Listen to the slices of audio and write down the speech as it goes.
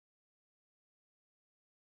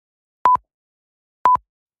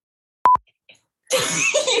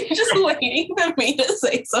You're just waiting for me to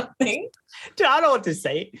say something. Dude, I don't know what to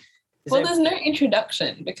say. Well, there's no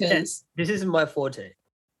introduction because... This isn't my forte.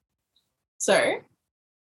 So?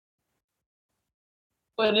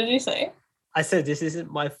 What did you say? I said this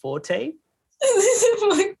isn't my forte. This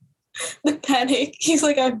is like the panic. He's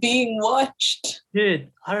like, I'm being watched. Dude,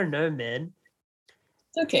 I don't know, man.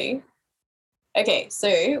 It's okay. Okay,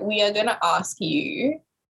 so we are going to ask you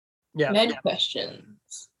med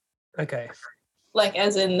questions. Okay. Like,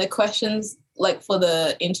 as in the questions, like, for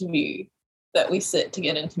the interview that we sit to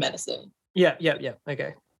get into medicine. Yeah.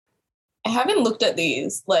 Okay. I haven't looked at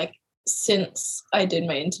these, like, since I did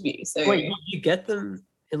my interview. So wait, you get them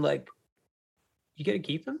in, like, you get to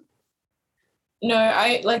keep them? No,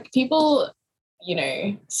 I, like, people, you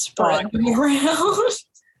know, spread them around.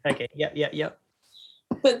 Okay, yeah.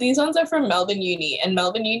 But these ones are from Melbourne Uni, and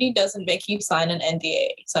Melbourne Uni doesn't make you sign an NDA.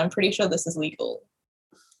 So I'm pretty sure this is legal.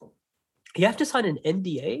 You have to sign an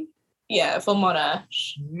NDA? Yeah, for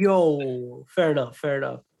Monash. Yo, fair enough.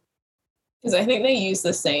 Because I think they use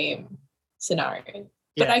the same scenario.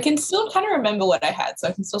 But I can still kind of remember what I had, so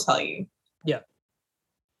I can still tell you. Yeah.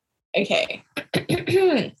 Okay.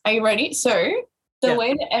 Are you ready? So the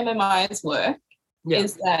way the MMIs work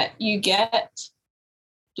is that you get...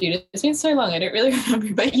 Dude, it's been so long, I don't really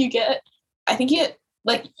remember, but you get... I think you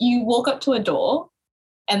walk up to a door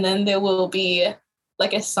and then there will be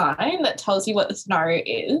like a sign that tells you what the scenario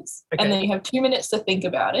is. Okay. And then you have 2 minutes to think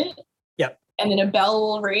about it. Yep. And then a bell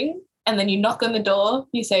will ring and then you knock on the door,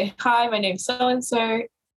 you say, hi, my name's so-and-so,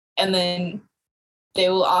 and then they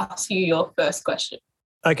will ask you your first question.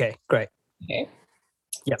 Okay, great. Okay.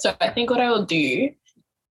 Yeah. So I think what I will do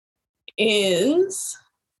is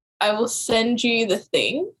I will send you the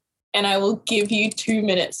thing and I will give you 2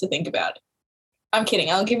 minutes to think about it. I'm kidding.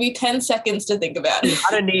 I'll give you 10 seconds to think about it.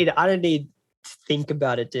 I don't need to think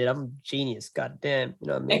about it, dude. I'm a genius. God damn. You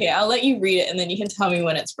know what I mean? Okay, I'll let you read it and then you can tell me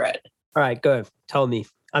when it's read. All right, go. Tell me.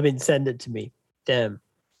 Send it to me. Damn.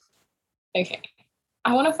 Okay.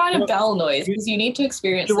 I want to find a bell noise because you need to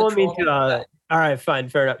experience the trauma. Do you want me to... all right, fine,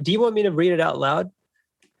 fair enough. Do you want me to read it out loud?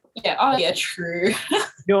 Yeah. Oh, yeah, true.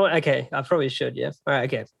 Okay, I probably should, yeah. All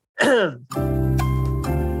right, okay.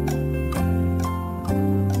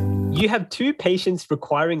 You have 2 patients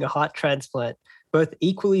requiring a heart transplant, both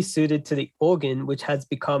equally suited to the organ which has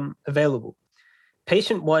become available.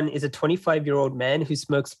 Patient 1 is a 25-year-old man who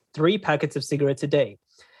smokes 3 packets of cigarettes a day.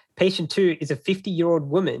 Patient 2 is a 50-year-old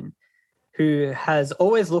woman who has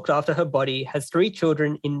always looked after her body, has 3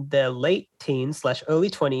 children in their late teens/early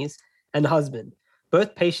 20s, and a husband.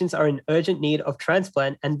 Both patients are in urgent need of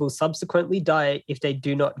transplant and will subsequently die if they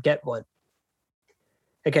do not get one.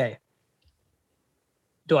 Okay.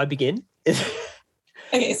 Do I begin?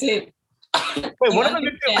 Okay, so... Wait, what am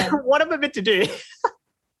I meant to do?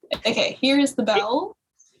 Okay, here is the bell.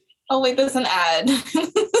 Oh, wait, there's an ad.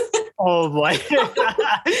 Oh, my.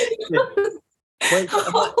 Wait,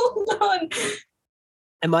 hold on.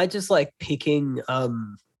 Am I just like picking... I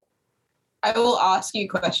will ask you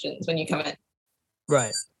questions when you come in.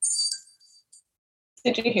 Right.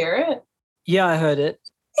 Did you hear it? Yeah, I heard it.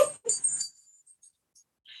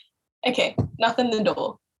 Okay, knock on the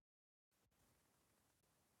door.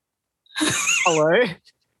 Hello?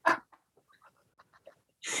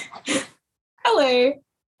 Hello.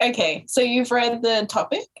 Okay, so you've read the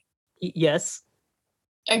topic? Yes.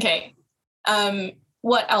 Okay.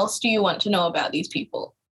 What else do you want to know about these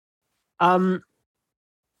people? I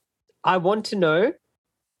want to know.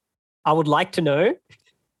 I would like to know.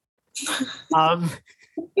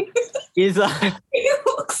 Is You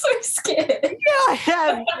look so scared. Yeah, I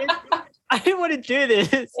am. I didn't want to do this.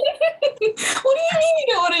 What do you mean you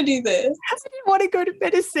don't want to do this? I didn't want to go to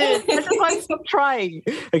medicine. I just like stop trying.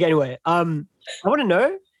 Okay, anyway, I want to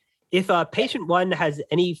know if patient 1 has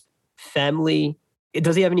any family.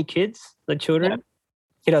 Does he have any kids, like children? No.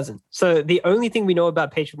 He doesn't. So the only thing we know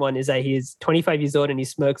about patient 1 is that he is 25 years old and he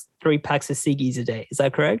smokes 3 packs of ciggies a day. Is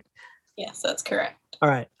that correct? Yes, that's correct. All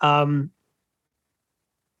right.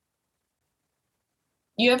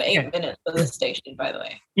 You have 8 minutes for this station, by the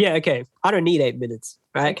way. Yeah, okay. I don't need 8 minutes,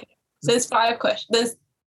 right? Okay. So there's 5 questions. There's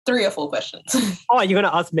 3 or 4 questions. Oh, you're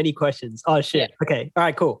going to ask many questions. Oh, shit. Yeah. Okay. All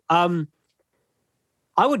right, cool. I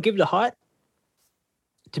would give the heart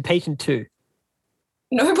to patient 2.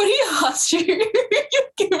 Nobody asked you who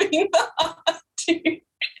you're giving the heart to.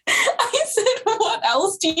 I said, what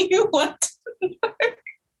else do you want to know?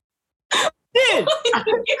 Dude.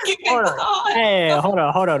 Hold on. Hey, hold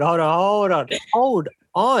on.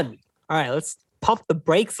 All right, let's pump the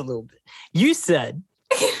brakes a little bit. You said,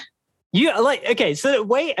 you asked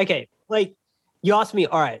me,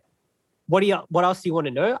 all right, What else do you want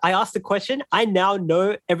to know? I asked the question. I now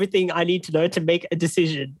know everything I need to know to make a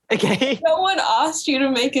decision. Okay. No one asked you to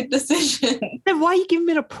make a decision. Then why are you giving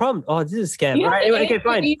me the prompt? Oh, this is a scam. You All right, have to okay, answer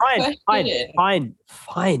fine, each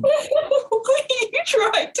fine. You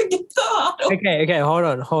tried to get the hard. Okay, hold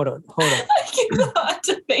on. I get the hard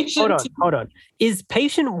to patient. Hold on. Is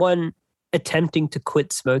patient 1 attempting to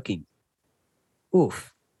quit smoking?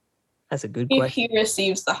 Oof. That's a good If question. he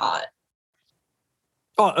receives the heart.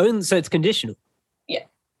 Oh, so it's conditional. Yeah.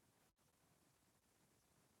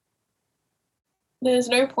 There's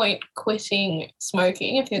no point quitting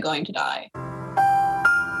smoking if you're going to die.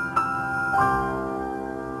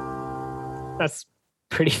 That's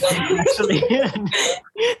pretty funny, actually.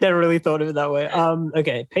 Never really thought of it that way.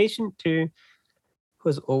 Okay, patient 2 who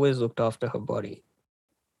has always looked after her body.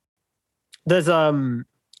 Does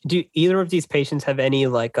do either of these patients have any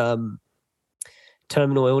like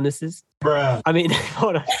terminal illnesses? Bruh. I mean,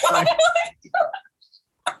 hold on.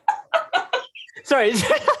 Sorry.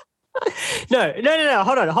 No.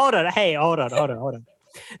 Hold on. Hey, hold on.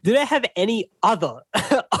 Do they have any other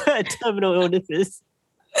terminal illnesses?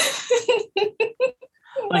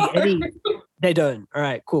 Like No. any? They don't. All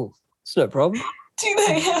right, cool. It's no problem. Do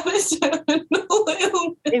they have a terminal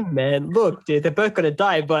illness? Hey man, look, dude, they're both gonna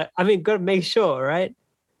die, but I mean, gotta make sure, right?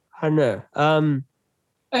 I don't know.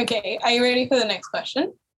 Okay, are you ready for the next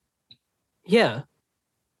question? Yeah.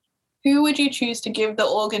 Who would you choose to give the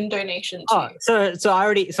organ donation to? Oh, so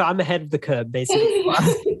I'm ahead of the curve, basically,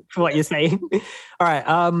 for what you're saying. All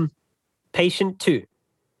right. Patient 2.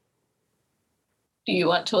 Do you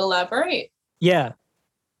want to elaborate? Yeah.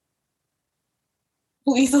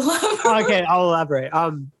 Please elaborate. Okay, I'll elaborate.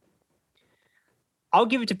 I'll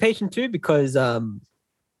give it to patient 2 because I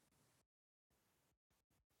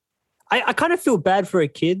kind of feel bad for her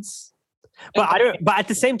kids, but I don't. But at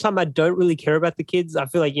the same time, I don't really care about the kids. I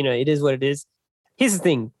feel like it is what it is. Here's the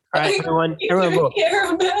thing, all right, everyone look.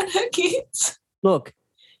 Care about her kids. Look,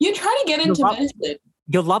 You're trying to get into medicine.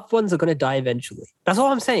 your loved ones are going to die eventually. That's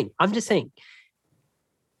all I'm saying. I'm just saying.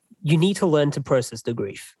 You need to learn to process the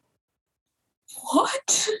grief.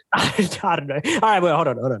 What? I don't know. All right, wait, hold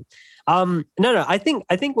on. No. I think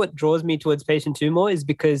what draws me towards patient 2 more is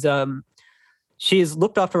because she has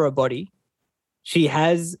looked after her body. She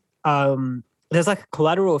has there's like a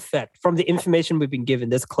collateral effect from the information we've been given.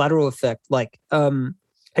 There's a collateral effect, like her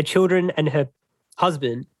children and her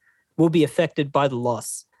husband will be affected by the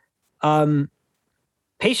loss.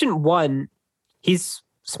 Patient 1, he's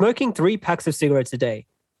smoking 3 packs of cigarettes a day.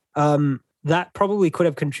 That probably could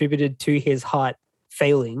have contributed to his heart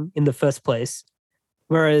failing in the first place.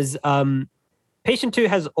 Whereas patient 2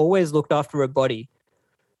 has always looked after her body.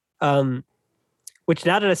 Which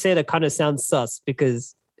now that I say it kind of sounds sus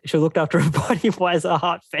because she looked after her body. Why is her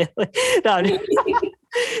heart failing?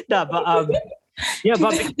 No, but yeah,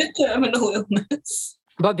 but terminal illness.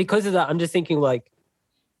 But because of that, I'm just thinking like,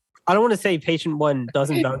 I don't want to say patient 1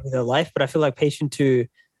 doesn't value their life, but I feel like patient 2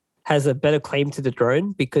 has a better claim to the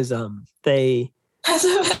throne because they has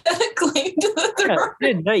a better claim to the throne.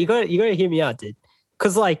 Yeah, no, you got to hear me out, dude.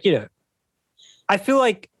 Because like I feel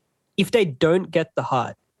like if they don't get the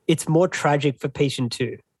heart, it's more tragic for patient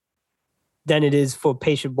 2 than it is for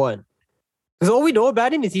patient 1. Because all we know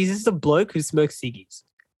about him is he's just a bloke who smokes ciggies.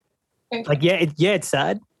 Okay. Like it's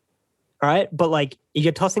sad, all right? But like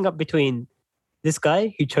you're tossing up between this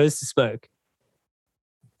guy who chose to smoke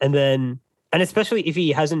and especially if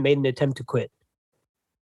he hasn't made an attempt to quit.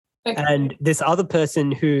 Okay. And this other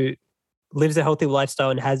person who lives a healthy lifestyle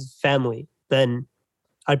and has family, then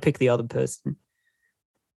I'd pick the other person.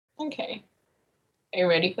 Okay. Are you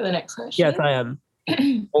ready for the next question? Yes, I am.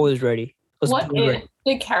 Always ready. What if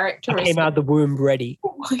the I characteristics... came out of the womb ready.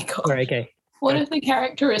 Oh my God. All right, okay. What if the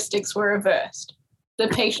characteristics were reversed? The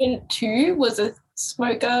patient 2 was a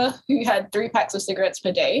smoker who had 3 packs of cigarettes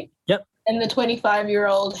per day. Yep. And the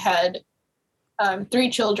 25-year-old had 3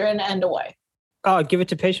 children and a wife. Oh, give it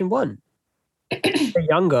to patient 1. They're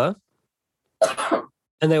younger.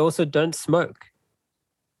 And they also don't smoke.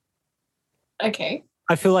 Okay.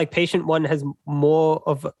 I feel like patient 1 has more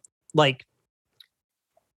of like,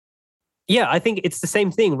 yeah, I think it's the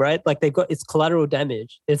same thing, right? Like it's collateral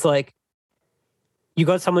damage. It's like you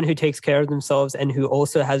got someone who takes care of themselves and who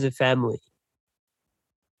also has a family.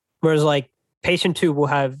 Whereas like patient 2 will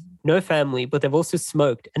have no family, but they've also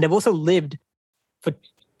smoked and they've also lived for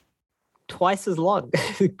twice as long.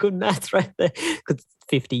 Good maths right there. Because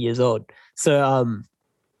 50 years old. So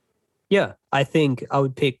yeah, I think I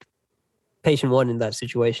would pick patient 1 in that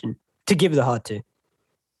situation to give the heart to.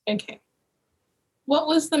 Okay. What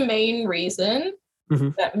was the main reason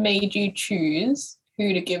that made you choose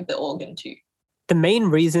who to give the organ to? the main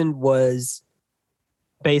reason was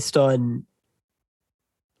based on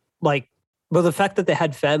the fact that they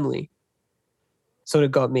had family sort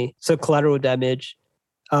of got me. So collateral damage.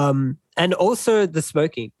 And also the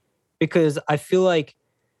smoking, because I feel like,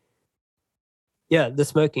 the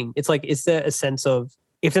smoking. It's like, is there a sense of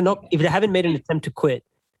if they haven't made an attempt to quit,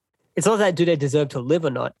 it's not that do they deserve to live or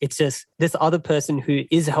not. It's just this other person who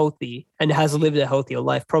is healthy and has lived a healthier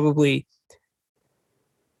life probably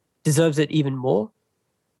deserves it even more.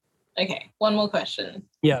 Okay, one more question.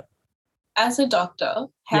 Yeah. As a doctor,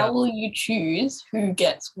 how will you choose who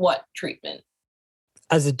gets what treatment?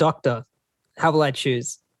 As a doctor, how will I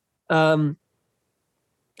choose? Eeny,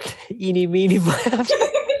 meeny,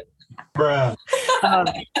 Bruh.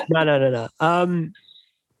 No.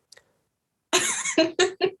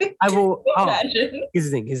 I will. Imagine.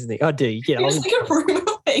 Here's the thing. Oh, dude, yeah. There's like a room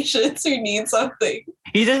of patients who need something.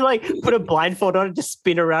 You just like put a blindfold on and just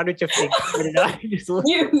spin around with your feet.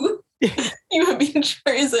 You have been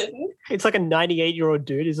chosen. It's like a 98-year-old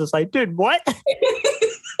dude. He's just like, dude, what?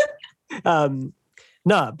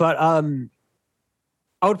 No, but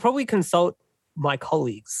I would probably consult my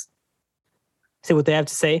colleagues, see what they have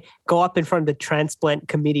to say. Go up in front of the transplant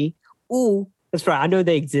committee. Ooh, that's right. I know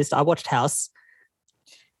they exist. I watched House.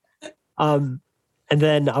 And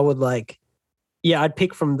then I would I'd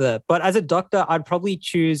pick from the. But as a doctor, I'd probably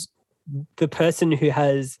choose the person who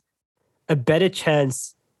has a better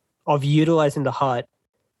chance of utilizing the heart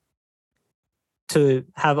to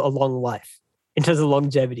have a long life in terms of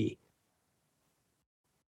longevity.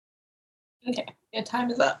 Okay, your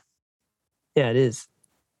time is up. Yeah, it is.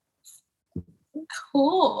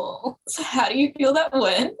 Cool. So how do you feel that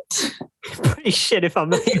went? Pretty shit, if I'm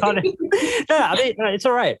being honest. No, I mean, it's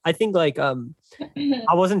all right. I think I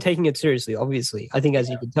wasn't taking it seriously, obviously. I think as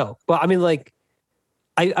you can tell. But I mean,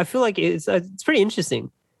 I feel like it's pretty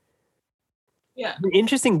interesting. Yeah. An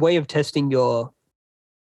interesting way of testing your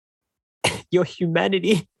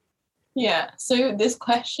humanity. Yeah. So this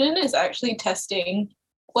question is actually testing,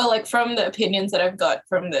 from the opinions that I've got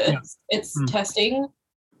from this, it's testing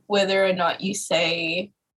whether or not you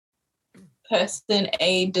say person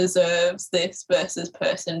A deserves this versus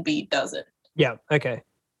person B doesn't. Yeah, okay.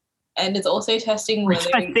 And it's also testing whether...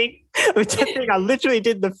 I literally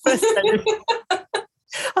did the first sentence. I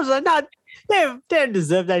was like, no, they don't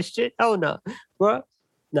deserve that shit. Oh, no. Bro?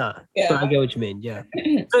 Nah. Yeah. But I get what you mean, yeah.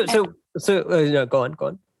 So no, go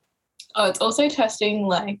on. Oh, it's also testing,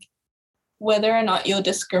 whether or not you'll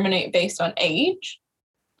discriminate based on age.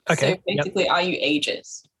 Okay. So basically, are you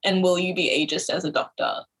ageist? And will you be ageist as a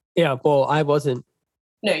doctor? Yeah, well, I wasn't.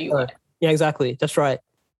 No, you weren't. Yeah, exactly. That's right.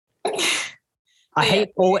 I hate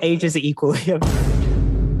all ages equally.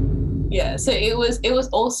 Yeah, so it was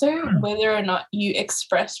also whether or not you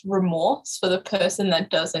express remorse for the person that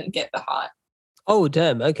doesn't get the heart. Oh,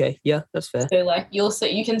 damn. Okay. Yeah, that's fair. So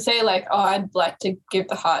you can say oh, I'd like to give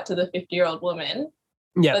the heart to the 50-year-old woman.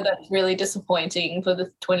 Yeah. But that's really disappointing for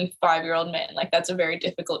the 25-year-old man. That's a very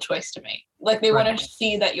difficult choice to make. They want to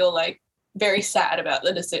see that you're very sad about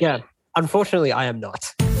the decision. Yeah. Unfortunately, I am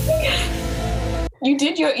not. You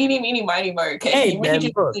did your eeny, meeny, miny, mo. Okay. Hey, you made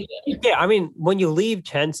your decision. Yeah, I mean, when you leave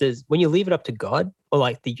it up to God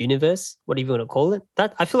or the universe, whatever you want to call it,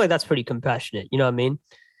 that I feel like that's pretty compassionate. You know what I mean?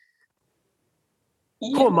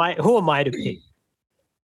 Yeah. Who am I to pick?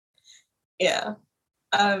 Yeah.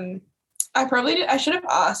 I should have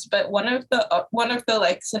asked, but one of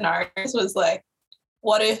the scenarios was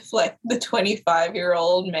what if the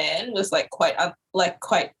 25-year-old man was quite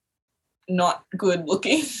not good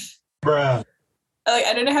looking. Bruh.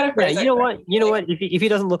 I don't know how to phrase it. You know what? If he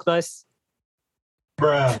doesn't look nice,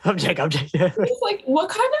 bruh. I'm joking. It's what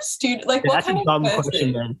kind of student, what kind of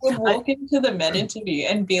person would walk into the med interview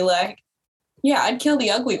and be like, yeah, I'd kill the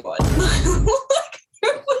ugly one. Who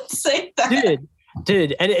would say that?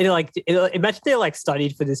 Dude, and imagine they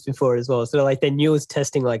studied for this before as well. So they knew it was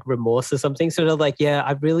testing remorse or something. So they're yeah,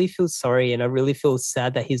 I really feel sorry and I really feel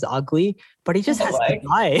sad that he's ugly, but he just has to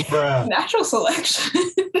die. Bruh. Natural selection.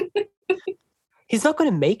 He's not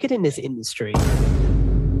going to make it in this industry.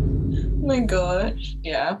 Oh my gosh,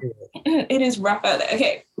 yeah. It is rough out there.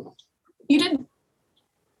 Okay, you did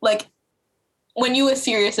when you were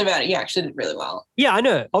serious about it, you actually did really well. Yeah, I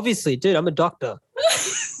know. Obviously, dude, I'm a doctor.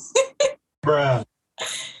 Bruh.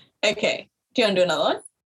 Okay. Do you want to do another one?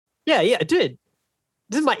 Yeah, dude.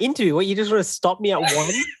 This is my interview. What, you just want to stop me at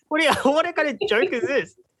one? What kind of joke is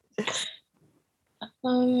this?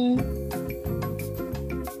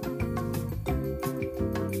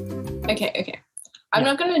 Okay. I'm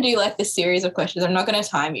not going to do this series of questions. I'm not going to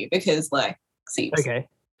time you because seems. Okay.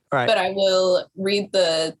 All right. But I will read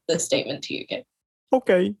the statement to you, okay?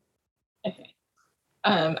 Okay. Okay.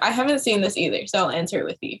 I haven't seen this either, so I'll answer it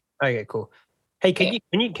with you. Okay, cool. Hey, Okay.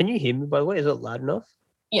 can you hear me, by the way? Is it loud enough?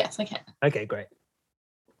 Yes, I can. Okay, great.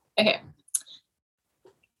 Okay.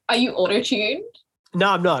 Are you auto-tuned? No,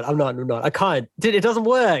 I'm not. I can't. Dude, it doesn't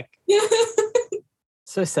work.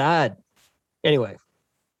 So sad. Anyway.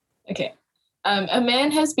 Okay. A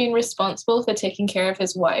man has been responsible for taking care of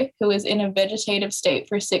his wife, who is in a vegetative state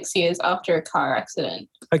for 6 years after a car accident.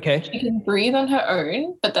 Okay. She can breathe on her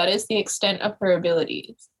own, but that is the extent of her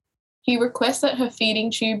abilities. He requests that her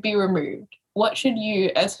feeding tube be removed. What should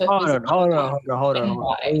you, as her Hold physician, on.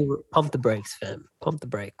 why? Pump the brakes, fam. Pump the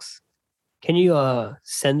brakes. Can you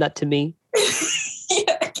send that to me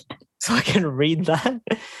Yeah. so I can read that?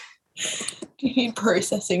 You need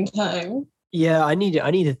processing time. Yeah, I need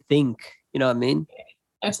to think. You know what I mean?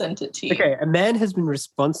 I've sent it to you. Okay, a man has been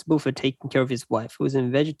responsible for taking care of his wife, who was in a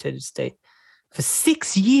vegetative state for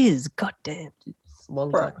 6 years. God damn, it's a long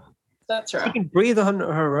Bro, time. that's She right. can breathe on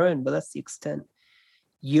her own, but that's the extent.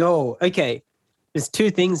 Yo, okay. There's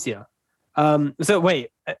two things here. So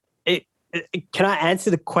wait, can I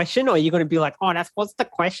answer the question, or are you going to be like, oh, what's the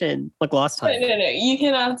question? Like last time. No. You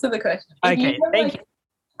can answer the question. If Okay, you have, thank you.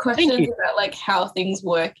 questions you. about like how things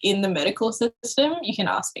work in the medical system, you can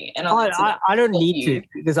ask me, and I'll answer them. I don't for need you. to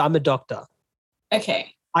because I'm a doctor.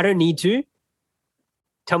 Okay, I don't need to.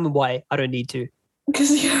 Tell me why I don't need to.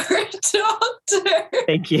 because you're a doctor.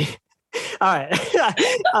 Thank you. All right.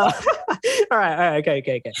 All right.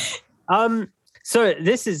 Okay. So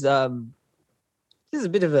this is a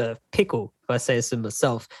bit of a pickle, if I say so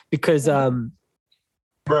myself, because Bruh.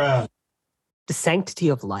 the sanctity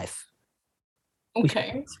of life.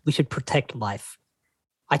 Okay. We should protect life.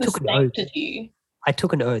 I The took an oath. sanctity. I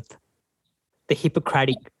took an oath. The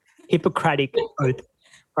Hippocratic oath.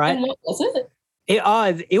 Right? And what was it?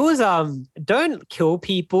 It was don't kill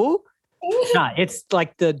people. Nah, it's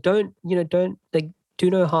like don't do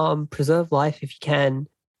no harm, preserve life if you can.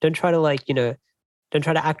 Don't try to don't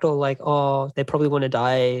try to act all like, oh, they probably want to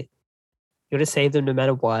die. You gotta save them no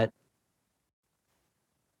matter what.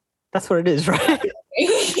 That's what it is, right?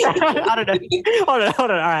 I don't know. Hold on. All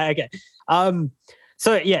right, okay.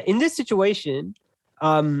 So yeah, in this situation,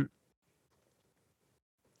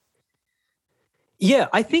 yeah,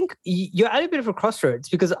 I think you're at a bit of a crossroads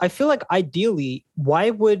because I feel like ideally,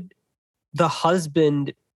 why would the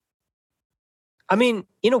husband? I mean,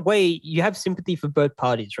 in a way, you have sympathy for both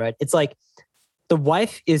parties, right? It's like the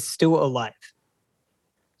wife is still alive.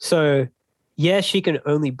 So, yeah, she can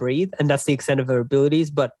only breathe, and that's the extent of her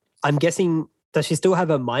abilities. But I'm guessing, does she still have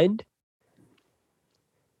her mind?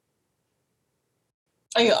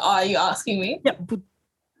 Are you asking me? Yeah, but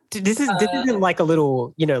this isn't like a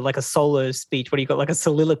little, like a solo speech. What do you got? Like a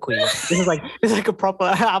soliloquy. This is like a proper.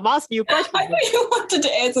 I'm asking you a question. I thought you wanted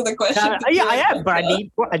to answer the question. Yeah, I am, but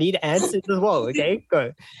I need answers as well. Okay,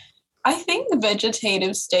 go. I think the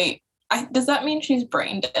vegetative state. Does that mean she's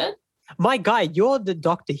brain dead? My guy, you're the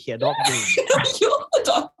doctor here, not me. You're the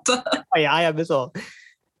doctor. Oh, yeah, I am as well.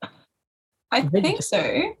 I think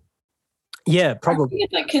so. Yeah, I probably. think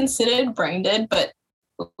it's like considered brain dead, but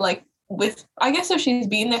like I guess if she's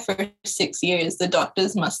been there for 6 years, the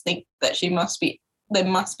doctors must think that there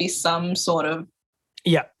must be some sort of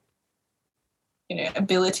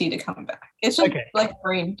ability to come back. It's just like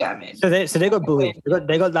brain damage. So they got belief.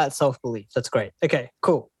 They got that self-belief. That's great. Okay,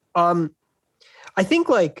 cool. I think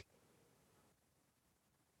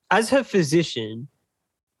as her physician,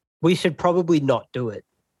 we should probably not do it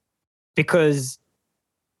because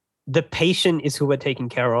the patient is who we're taking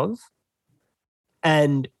care of.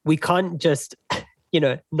 And we can't just,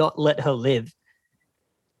 not let her live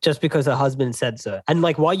just because her husband said so. And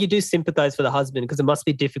while you do sympathize for the husband, because it must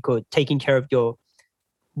be difficult taking care of your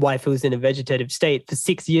wife who's in a vegetative state for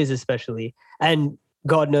 6 years especially, and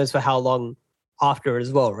God knows for how long after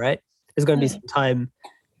as well, right? There's going to be some time.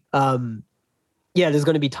 There's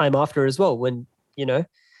going to be time after as well when,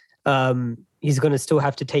 he's going to still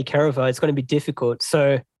have to take care of her. It's going to be difficult.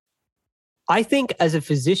 So I think as a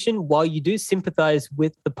physician, while you do sympathize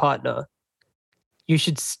with the partner, you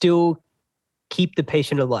should still keep the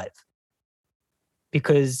patient alive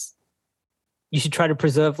because you should try to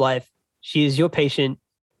preserve life. She is your patient.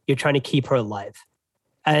 You're trying to keep her alive.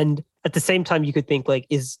 And at the same time, you could think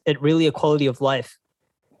is it really a quality of life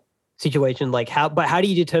situation? But how do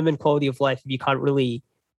you determine quality of life if you can't really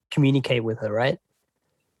communicate with her, right?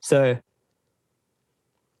 So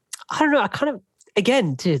I don't know. I kind of,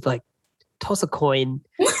 again, dude, toss a coin.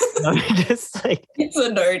 Just it's a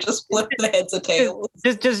no, just flip the heads or tails.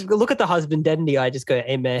 Just look at the husband dead in the eye, just go,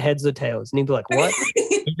 hey man, heads or tails? And he'd be like, what?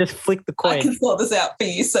 You just flick the coin. I can sort this out for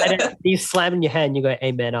you, sir. And you slam in your hand, you go,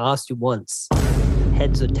 hey man, I asked you once.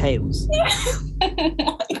 Heads or tails?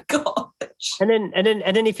 Oh my gosh. And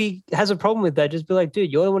then if he has a problem with that, just be like,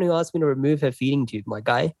 dude, you're the one who asked me to remove her feeding tube, my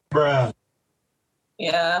guy. Bruh.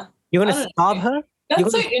 Yeah. You're gonna starve her?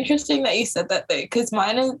 That's so interesting that you said that though, because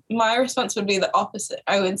my response would be the opposite.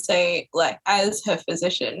 I would say, like, as her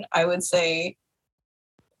physician, I would say,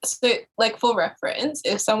 so like for reference,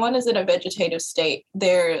 if someone is in a vegetative state,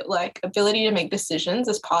 their like ability to make decisions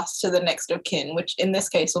is passed to the next of kin, which in this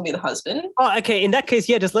case will be the husband. Oh, okay. In that case,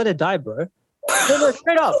 yeah, just let her die, bro. No,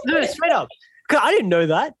 straight up. No, straight up. Because I didn't know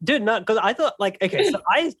that. Dude, no, because I thought like, okay, so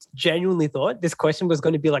I genuinely thought this question was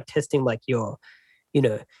going to be like testing like your, you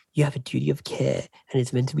know, you have a duty of care and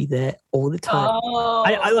it's meant to be there all the time. Oh.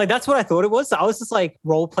 I like, that's what I thought it was. So I was just like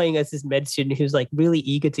role playing as this med student who's like really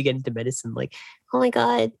eager to get into medicine. Like, oh my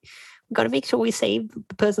God, we got to make sure we save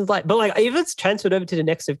the person's life. But like, if it's transferred over to the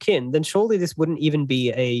next of kin, then surely this wouldn't even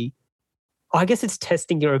be I guess it's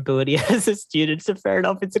testing your ability as a student. So fair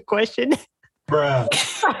enough. It's a question. Bruh.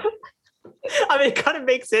 I mean, it kind of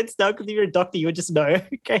makes sense now because if you're a doctor, you would just know.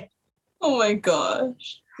 Okay. Oh my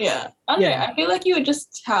gosh. Yeah. I don't know. I feel like you would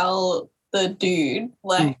just tell the dude,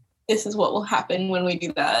 like, this is what will happen when we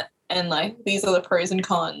do that. And like, these are the pros and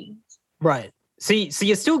cons. Right. So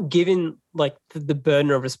you're still giving like the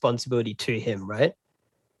burden of responsibility to him, right?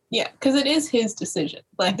 Yeah, because it is his decision.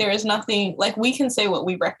 Like, there is nothing, like, we can say what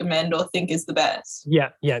we recommend or think is the best. Yeah.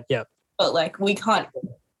 But like, we can't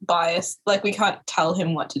bias, like, we can't tell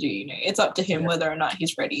him what to do, you know. It's up to him whether or not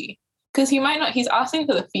he's ready. Because he might not, he's asking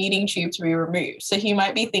for the feeding tube to be removed. So he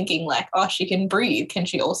might be thinking like, oh, she can breathe. Can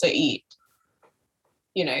she also eat?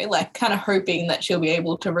 You know, like kind of hoping that she'll be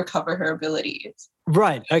able to recover her abilities.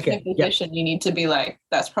 Right. Okay. In a position, you need to be like,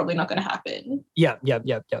 that's probably not going to happen. Yeah.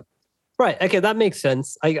 Right. Okay. That makes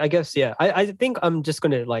sense. I guess, yeah. I think I'm just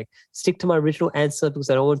going to like stick to my original answer because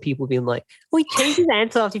I don't want people being like, we changed his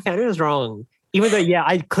answer after you found it was wrong. Even though, yeah,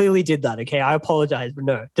 I clearly did that. Okay. I apologize, but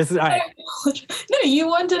no. This is all right. No, you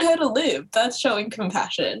wanted her to live. That's showing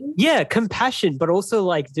compassion. Yeah. Compassion, but also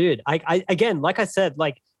like, dude, I again, like I said,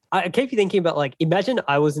 like, I keep thinking about like, imagine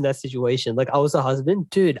I was in that situation. Like I was a husband,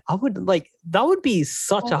 dude, I would like, that would be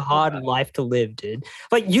such a hard life to live, dude.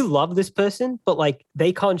 Like you love this person, but like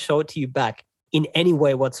they can't show it to you back in any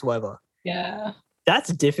way whatsoever. Yeah. That's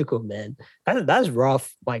difficult, man. That's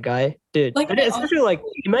rough, my guy, dude. Like, and especially like,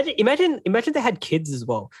 imagine they had kids as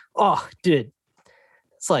well. Oh, dude.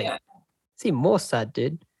 It's like, it's even more sad,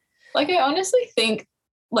 dude. Like I honestly think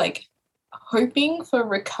like, hoping for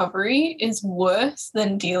recovery is worse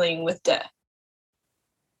than dealing with death.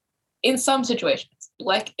 In some situations,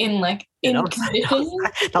 like in conditions.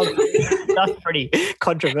 That's pretty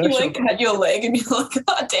controversial. You like had your leg and you're like,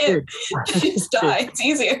 oh damn, just die. It's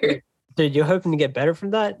easier. Dude, you're hoping to get better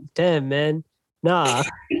from that? Damn, man. Nah,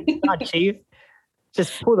 not chief.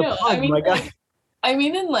 Just pull the plug, my guy. I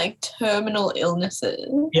mean, in like terminal illnesses.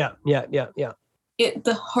 Yeah.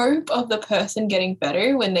 The hope of the person getting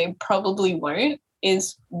better when they probably won't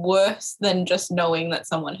is worse than just knowing that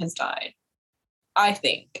someone has died, I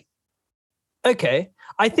think. Okay.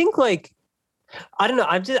 I think like, I don't know.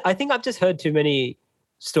 I think I've just heard too many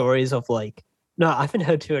stories of like, no, I haven't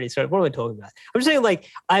heard too many stories. What am I talking about? I'm just saying like,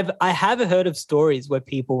 I have heard of stories where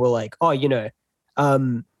people were like, oh, you know,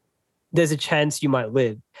 there's a chance you might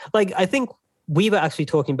live. Like, I think we were actually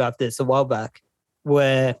talking about this a while back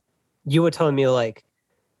where you were telling me like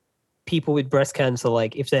people with breast cancer,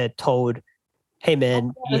 like if they're told, hey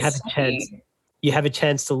man, you have a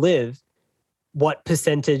chance to live, what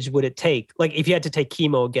percentage would it take? Like if you had to take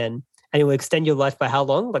chemo again and it will extend your life by how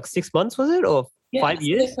long? Like 6 months, was it? Or 5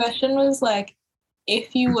 years? The question was like,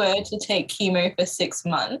 if you were to take chemo for 6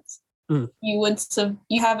 months,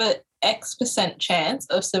 you have a X% chance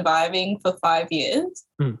of surviving for 5 years.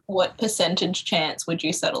 What percentage chance would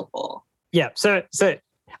you settle for? Yeah. So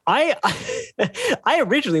I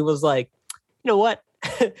originally was like, you know what?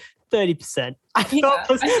 30%. I felt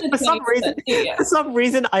for some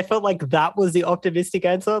reason I felt like that was the optimistic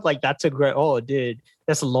answer. Like that's a great, oh dude,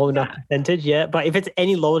 that's a low enough percentage. Yeah. But if it's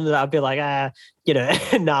any lower than that, I'd be like,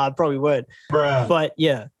 nah, I probably won't. Bruh. But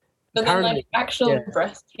yeah. But then like actual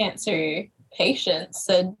breast cancer patients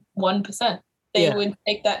said 1%. They would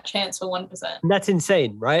take that chance for 1%. That's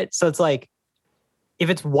insane, right? So it's like, if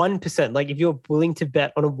it's 1%, like if you're willing to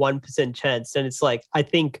bet on a 1% chance, then it's like, I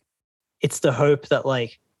think it's the hope that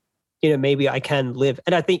like, you know, maybe I can live.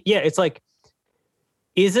 And I think, it's like,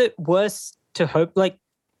 is it worse to hope? Like,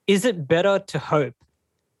 is it better to hope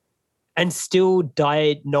and still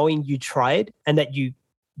die knowing you tried and that you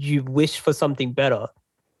wish for something better?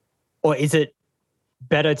 Or is it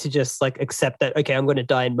better to just like accept that, okay, I'm going to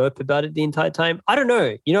die and mope about it the entire time? I don't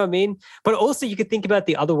know. You know what I mean? But also you could think about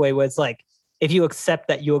the other way where it's like, if you accept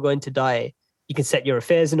that you're going to die, you can set your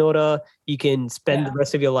affairs in order, you can spend the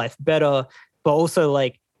rest of your life better. But also,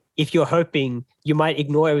 like, if you're hoping, you might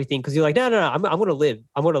ignore everything because you're like, no, I'm going to live.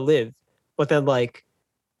 I'm going to live. But then, like,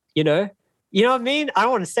 you know what I mean? I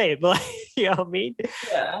don't want to say it, but like, you know what I mean?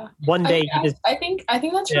 Yeah. One day I think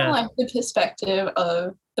that's from like the perspective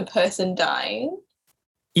of the person dying.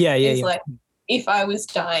 Yeah. Like, if I was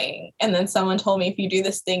dying and then someone told me if you do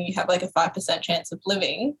this thing, you have like a 5% chance of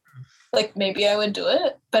living, like maybe I would do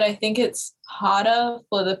it. But I think it's harder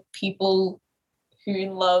for the people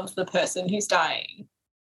who love the person who's dying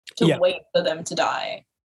to wait for them to die.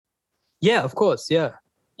 Yeah, of course. Yeah.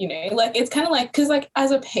 You know, like it's kind of like, because like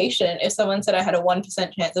as a patient, if someone said I had a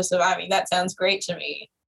 1% chance of surviving, that sounds great to me.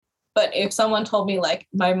 But if someone told me like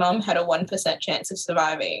my mum had a 1% chance of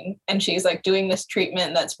surviving and she's like doing this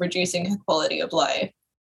treatment that's reducing her quality of life,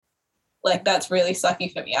 like that's really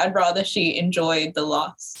sucky for me. I'd rather she enjoyed the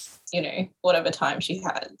loss, you know, whatever time she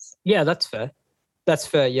has. Yeah, that's fair. That's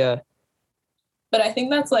fair, yeah. But I think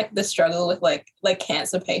that's like the struggle with like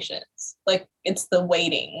cancer patients. Like it's the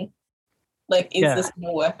waiting. Like, is this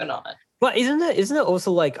gonna work or not? But isn't it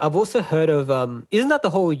also like, I've also heard of isn't that the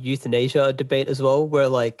whole euthanasia debate as well, where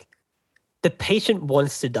like the patient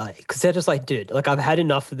wants to die because they're just like, dude, like I've had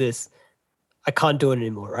enough of this. I can't do it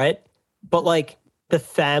anymore, right? But like the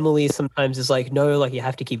family sometimes is like, no, like you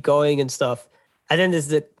have to keep going and stuff. And then there's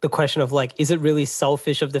the question of like, is it really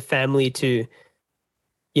selfish of the family to,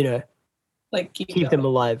 you know, like keep them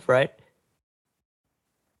alive, right?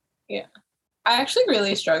 Yeah. I actually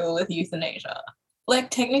really struggle with euthanasia.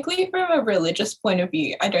 Like technically from a religious point of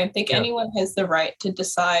view, I don't think anyone has the right to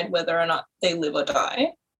decide whether or not they live or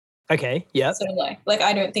die. Okay, yeah. So like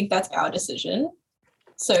I don't think that's our decision.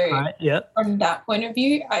 So from that point of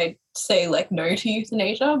view, I'd say like no to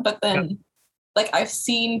euthanasia. But then like I've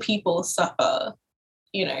seen people suffer,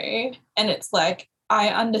 you know, and it's like I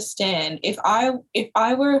understand if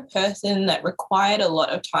I were a person that required a lot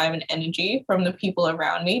of time and energy from the people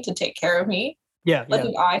around me to take care of me,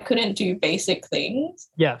 if I couldn't do basic things,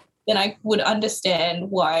 then I would understand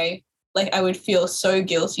why like I would feel so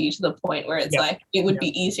guilty to the point where it's like it would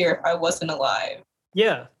be easier if I wasn't alive.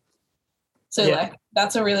 Yeah. So like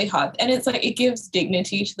that's a really hard, and it's like it gives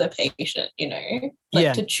dignity to the patient, you know,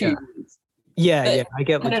 like to choose. Yeah, I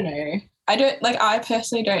get. I don't know. I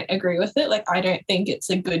personally don't agree with it. Like, I don't think it's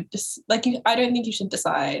a good, I don't think you should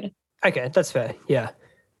decide. Okay, that's fair. Yeah.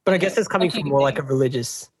 But I guess it's coming from more like a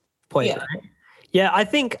religious point, right? Yeah, I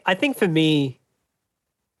think for me,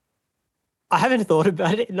 I haven't thought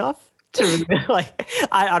about it enough to really, like,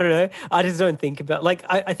 I don't know. I just don't think about, like,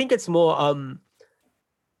 I think it's more,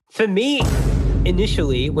 for me,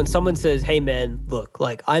 initially, when someone says, hey man, look,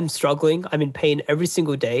 like I'm struggling, I'm in pain every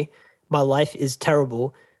single day, my life is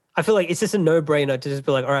terrible, I feel like it's just a no-brainer to just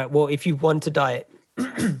be like, all right, well, if you want to die,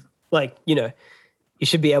 like, you know, you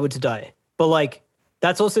should be able to die. But like,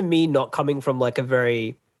 that's also me not coming from like a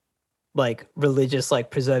very like religious,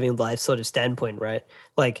 like preserving life sort of standpoint, right?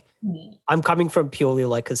 Like I'm coming from purely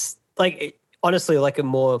like honestly, like a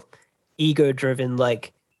more ego-driven,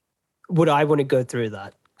 like, would I want to go through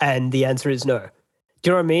that? And the answer is no. Do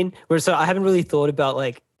you know what I mean? So I haven't really thought about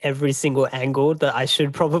like every single angle that I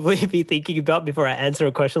should probably be thinking about before I answer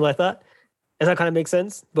a question like that. Does that kind of make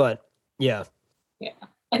sense? But yeah. Yeah.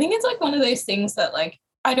 I think it's like one of those things that like,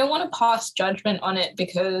 I don't want to pass judgment on it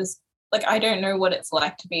because like, I don't know what it's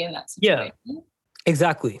like to be in that situation. Yeah,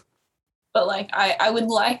 exactly. But like, I would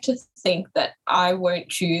like to think that I won't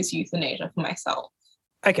choose euthanasia for myself.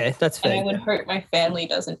 Okay, that's fair. And I would hope my family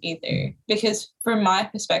doesn't either. Because from my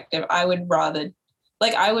perspective, I would rather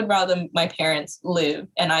my parents live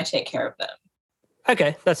and I take care of them.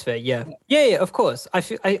 Okay, that's fair. Yeah, of course. I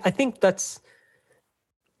think that's,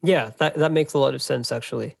 that makes a lot of sense,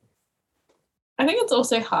 actually. I think it's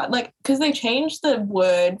also hard, like, because they changed the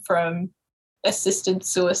word from assisted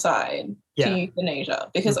suicide to euthanasia,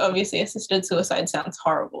 because obviously assisted suicide sounds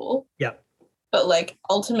horrible. Yeah. But like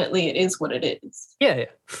ultimately it is what it is. Yeah.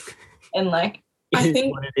 And like I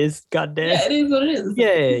think what it is, goddamn. Yeah, it is what it is.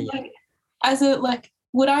 Yeah. Like,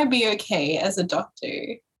 would I be okay as a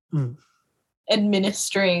doctor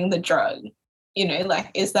administering the drug? You know, like,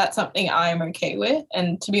 is that something I'm okay with?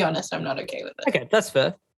 And to be honest, I'm not okay with it. Okay, that's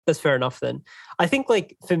fair. That's fair enough then. I think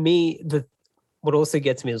like for me, what also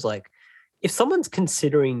gets me is like, if someone's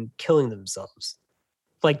considering killing themselves,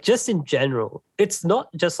 like just in general, it's not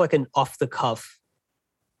just like an off the cuff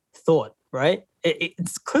thought, right?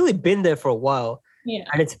 It's clearly been there for a while. Yeah.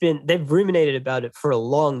 And they've ruminated about it for a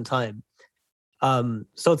long time.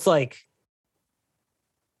 So it's like,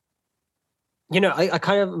 you know, I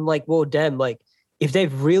kind of am like, well, damn, like if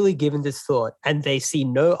they've really given this thought and they see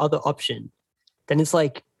no other option, then it's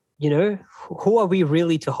like, you know, who are we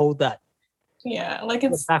really to hold that? Yeah, like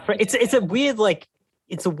it's a weird, like,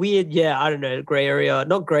 it's a weird, I don't know, gray area,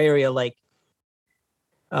 not gray area, like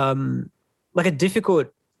a difficult.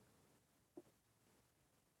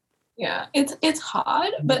 Yeah, it's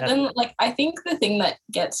hard, but then like I think the thing that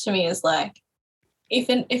gets to me is like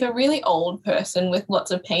if a really old person with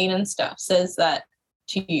lots of pain and stuff says that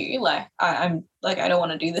to you, like I'm like I don't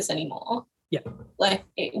want to do this anymore. Yeah. Like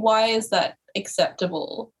why is that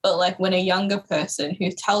acceptable? But like when a younger person who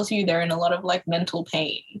tells you they're in a lot of like mental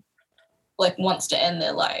pain, like wants to end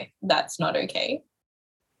their life, that's not okay.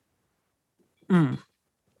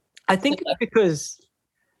 I think it's because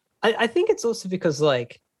I think it's also because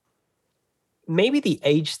like maybe the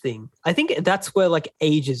age thing. I think that's where like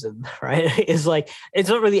ageism, right? Is like it's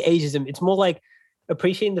not really ageism. It's more like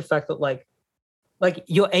appreciating the fact that like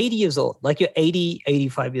you're 80 years old, like you're 80,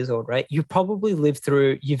 85 years old, right? You probably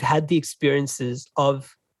you've had the experiences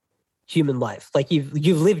of human life. Like you've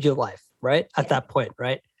lived your life, right? At that point,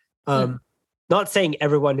 right? Not saying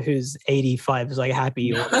everyone who's 85 is like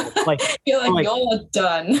happy or like you're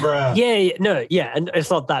done. Yeah, and it's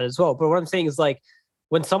not that as well. But what I'm saying is like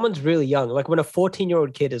when someone's really young, like when a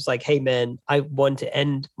 14-year-old kid is like, hey man, I want to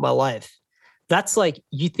end my life. That's like,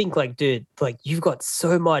 you think like, dude, like you've got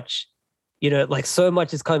so much, you know, like so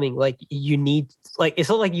much is coming. Like you need, like, it's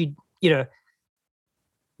not like you know,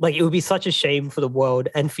 like it would be such a shame for the world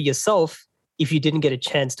and for yourself if you didn't get a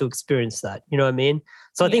chance to experience that. You know what I mean?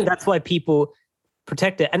 So I think that's why people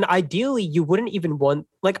protect it. And ideally, you wouldn't even want,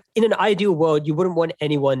 like in an ideal world, you wouldn't want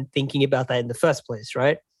anyone thinking about that in the first place,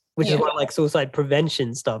 right? Which is why like suicide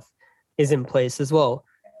prevention stuff is in place as well.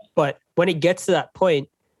 But when it gets to that point,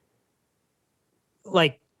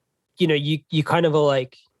 like, you know, you kind of are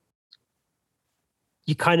like,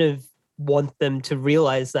 you kind of want them to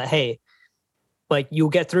realize that, hey, like you'll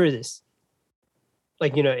get through this.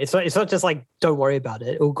 Like, you know, it's not just like, don't worry about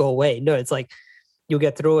it, it'll go away. No, it's like, you'll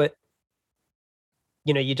get through it.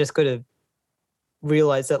 You know, you just got to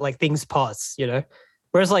realize that like things pass, you know?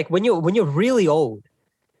 Whereas like when you're really old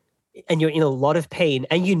and you're in a lot of pain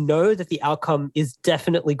and you know that the outcome is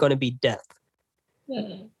definitely going to be death.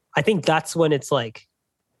 I think that's when it's like,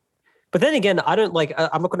 but then again, I'm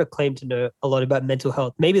not going to claim to know a lot about mental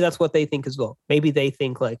health. Maybe that's what they think as well. Maybe they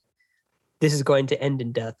think like this is going to end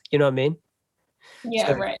in death. You know what I mean? Yeah,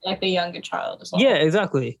 so, right. Like the younger child as well. Yeah,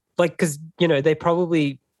 exactly. Like, because, you know, they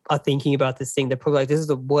probably are thinking about this thing. They're probably like, this is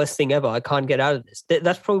the worst thing ever. I can't get out of this.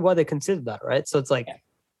 That's probably why they consider that, right? So it's like,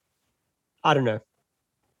 I don't know.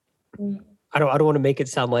 I don't want to make it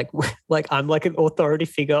sound like I'm like an authority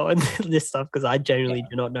figure on this stuff because I genuinely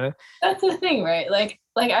do not know. That's the thing, right? Like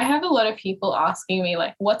I have a lot of people asking me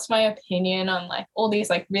like, what's my opinion on like all these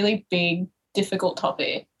like really big, difficult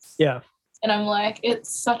topics? Yeah. And I'm like, it's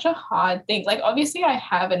such a hard thing. Like, obviously I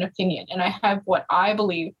have an opinion and I have what I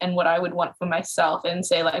believe and what I would want for myself and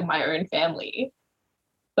say like my own family.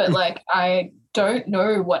 But like, I don't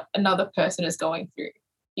know what another person is going through,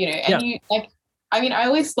 you know, and you like, I mean, I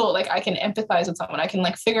always thought like I can empathize with someone. I can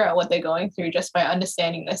like figure out what they're going through just by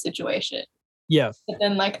understanding their situation. Yeah. But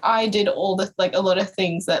then like I did all the like a lot of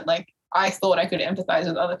things that like I thought I could empathize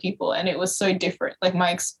with other people, and it was so different. Like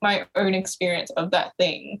my own experience of that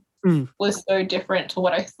thing was so different to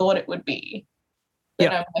what I thought it would be.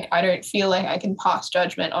 That I'm like, I don't feel like I can pass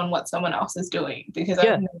judgment on what someone else is doing because I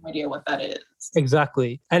have no idea what that is.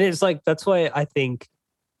 Exactly. And it's like, that's why I think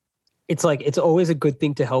it's like, it's always a good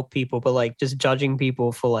thing to help people, but like just judging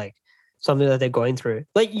people for like something that they're going through.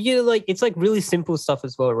 Like, you know, like it's like really simple stuff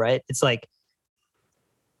as well, right? It's like,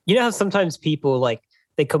 you know how sometimes people like,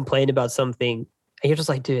 they complain about something and you're just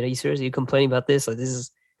like, dude, are you serious? Are you complaining about this? Like, this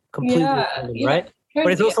is completely random, right?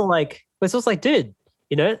 But it's also like, dude,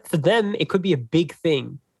 you know, for them, it could be a big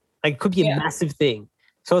thing. Like, it could be a massive thing.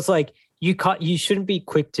 So it's like, you shouldn't be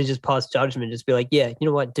quick to just pass judgment. Just be like, yeah, you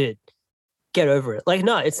know what, dude, get over it. Like,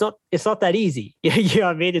 no, it's not that easy. You know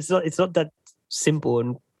what I mean? It's not that simple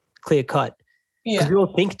and clear cut. Because we all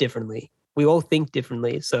think differently.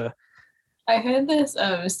 So I heard this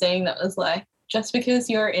saying that was like, just because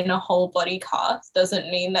you're in a whole body cast doesn't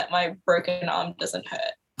mean that my broken arm doesn't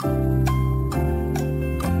hurt.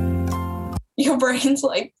 Your brain's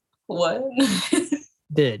like, what?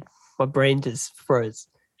 Dude, my brain just froze.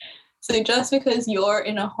 So just because you're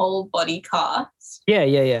in a whole body cast,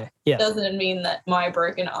 doesn't mean that my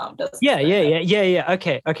broken arm doesn't. Yeah.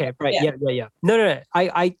 Okay, right. Yeah. No.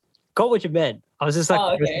 I got what you meant. I was just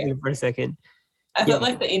like for a second. I thought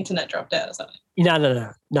like the internet dropped out or something.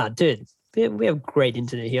 No, dude. We have great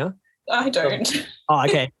internet here. I don't. Oh,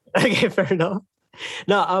 okay. Okay, fair enough.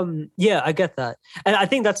 No, I get that. And I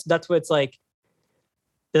think that's where it's like,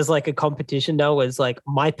 there's like a competition now where it's like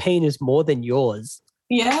my pain is more than yours.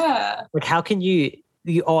 Yeah. Like how can you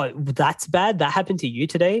oh, that's bad? That happened to you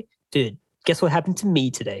today? Dude, guess what happened to me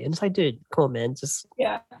today? And it's like, dude, come on, man. Just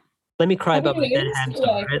let me cry about my dead hamster,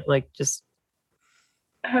 right? Like just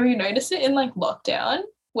have you noticed it in like lockdown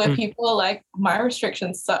where people are like, my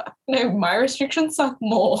restrictions suck? No, my restrictions suck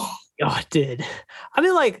more. Oh, dude. I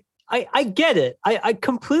mean, like, I get it. I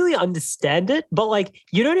completely understand it, but like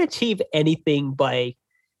you don't achieve anything by,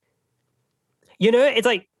 it's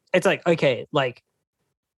like, okay, like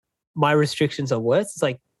my restrictions are worse. It's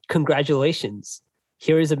like, congratulations.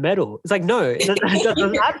 Here is a medal. It's like, no, that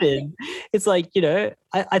doesn't happen. It's like,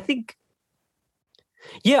 I think,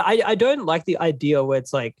 yeah, I don't like the idea where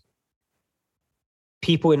it's like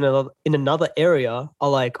people in another area are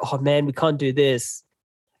like, oh man, we can't do this.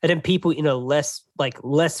 And then people in a less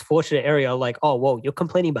fortunate area are like, oh, whoa, you're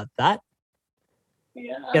complaining about that?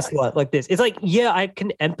 Yeah. Guess what? Like this. It's like, yeah, I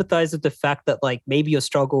can empathize with the fact that like maybe your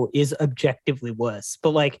struggle is objectively worse, but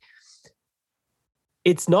like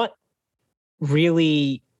it's not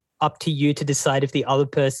really up to you to decide if the other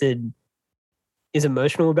person is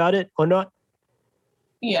emotional about it or not.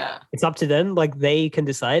 Yeah. It's up to them. Like they can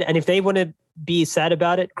decide. And if they want to be sad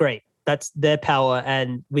about it, great. That's their power.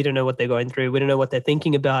 And we don't know what they're going through. We don't know what they're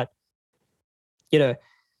thinking about. Yeah.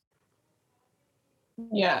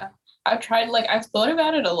 I've thought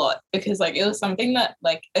about it a lot because like it was something that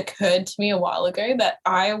like occurred to me a while ago that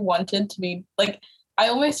I wanted to be like, I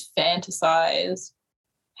almost fantasize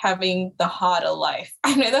having the harder life.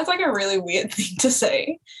 I know that's like a really weird thing to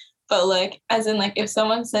say, but like, as in like, if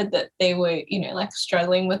someone said that they were, like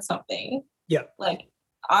struggling with something, yeah, like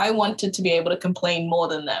I wanted to be able to complain more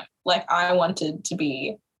than them. Like I wanted to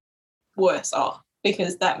be worse off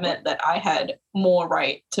because that meant that I had more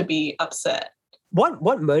right to be upset.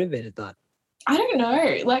 What motivated that? I don't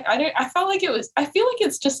know. Like I felt like I feel like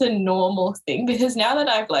it's just a normal thing because now that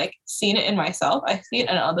I've like seen it in myself, I see it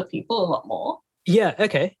in other people a lot more. Yeah,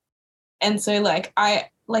 okay. And so like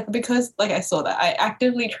because like I saw that, I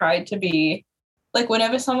actively tried to be like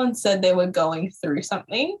whenever someone said they were going through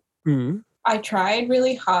something, I tried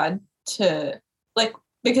really hard to like,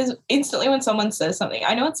 because instantly when someone says something,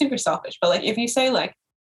 I know it's super selfish, but like if you say like,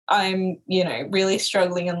 I'm, really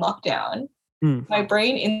struggling in lockdown, my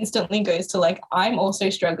brain instantly goes to like, I'm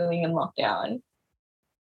also struggling in lockdown.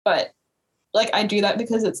 But like I do that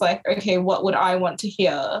because it's like, okay, what would I want to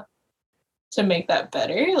hear to make that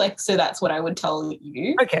better? Like, so that's what I would tell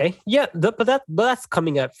you. Okay. Yeah. But that's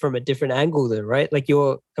coming up from a different angle though, right? Like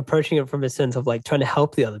you're approaching it from a sense of like trying to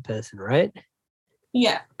help the other person, right?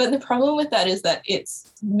 Yeah. But the problem with that is that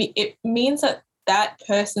it means that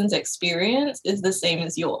person's experience is the same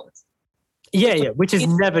as yours. Yeah. Which is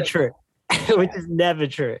never true. Which is never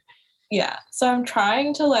true. Yeah. So I'm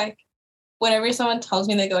trying to like, whenever someone tells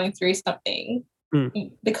me they're going through something,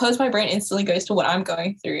 because my brain instantly goes to what I'm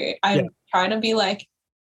going through, I'm trying to be like,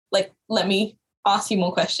 let me ask you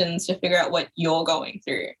more questions to figure out what you're going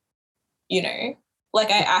through. Like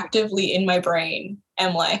I actively in my brain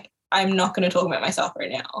am like, I'm not going to talk about myself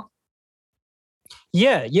right now.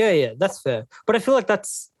 Yeah. That's fair. But I feel like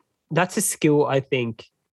that's a skill I think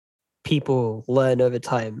people learn over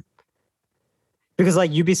time. Because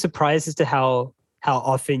like you'd be surprised as to how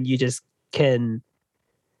often you just can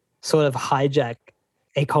sort of hijack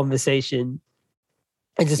a conversation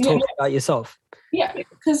and just talk about yourself. Yeah,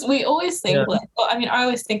 because we always think I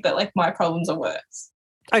always think that like my problems are worse.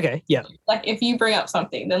 Okay, yeah. Like if you bring up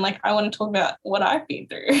something, then like I want to talk about what I've been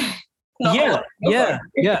through. Yeah.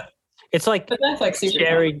 It's like but that's like super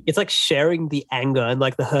sharing. fun. It's like sharing the anger and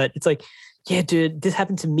like the hurt. It's like, yeah, dude, this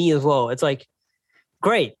happened to me as well. It's like,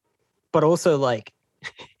 great, but also like,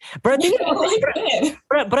 but I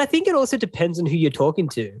think it also depends on who you're talking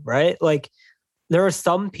to, right? Like, there are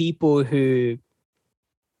some people who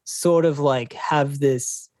sort of like have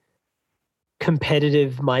this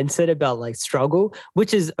competitive mindset about like struggle,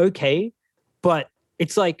 which is okay, but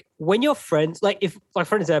it's like when you're friends, like if, like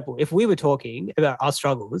for example, if we were talking about our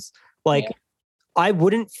struggles, like I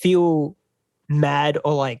wouldn't feel mad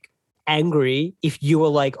or like angry if you were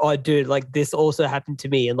like, oh dude, like this also happened to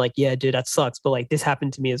me, and like, yeah dude, that sucks, but like this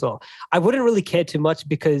happened to me as well. I wouldn't really care too much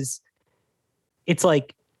because it's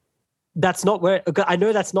like, that's not where, I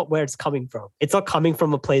know that's not where it's coming from. It's not coming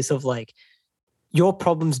from a place of like, your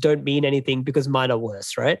problems don't mean anything because mine are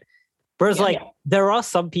worse, right? Whereas there are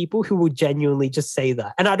some people who will genuinely just say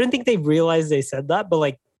that. And I don't think they realize they said that, but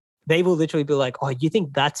like they will literally be like, oh, you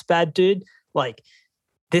think that's bad, dude? Like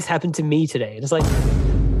this happened to me today. And it's like,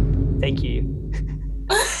 thank you.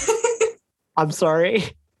 I'm sorry.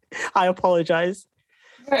 I apologize.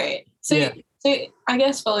 Right. So So I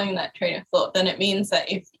guess following that train of thought, then it means that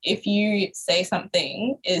if you say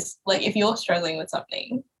something is like if you're struggling with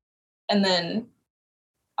something and then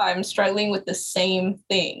I'm struggling with the same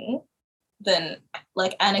thing, then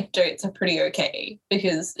like anecdotes are pretty okay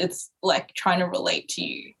because it's like trying to relate to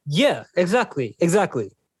you. Yeah, exactly.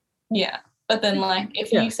 Yeah. But then like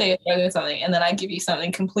if Yeah. you say you're struggling with something and then I give you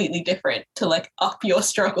something completely different to like up your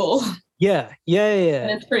struggle, Yeah.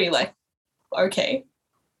 and it's pretty like okay.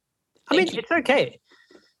 I mean, Thank you. it's okay.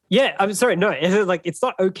 Yeah, I'm sorry. No, it's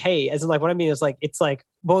not okay. As in, like, what I mean is, like, it's like,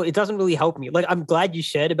 well, it doesn't really help me. Like, I'm glad you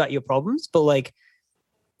shared about your problems, but like,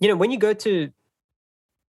 you know, when you go to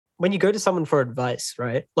someone for advice,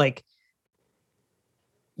 right? Like,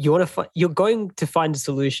 you're going to find a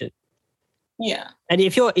solution. Yeah. And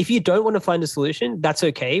if you don't want to find a solution, that's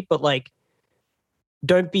okay. But like,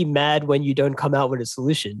 don't be mad when you don't come out with a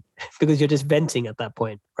solution because you're just venting at that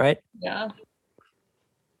point, right? Yeah.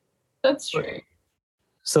 That's true.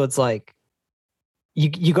 So it's like,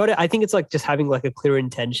 you got to, I think it's like just having like a clear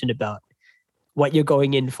intention about what you're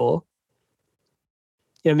going in for.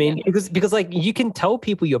 You know what I mean? Yeah. Because like you can tell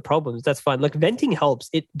people your problems. That's fine. Like venting helps.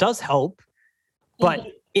 It does help, but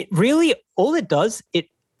it really, all it does, it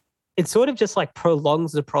sort of just like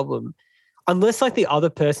prolongs the problem unless like the other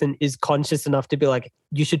person is conscious enough to be like,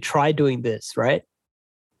 you should try doing this, right?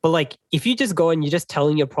 But like if you just go and you're just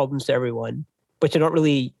telling your problems to everyone, but you're not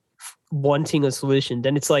really wanting a solution,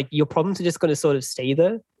 then it's like your problems are just going to sort of stay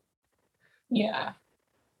there. Yeah.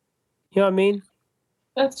 You know what I mean?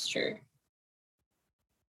 That's true.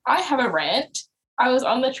 I have a rant. I was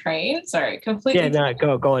on the train. Sorry, completely. Yeah,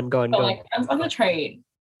 no, go on. Like I was on the train,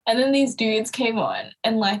 and then these dudes came on,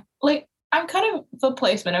 and like I'm kind of for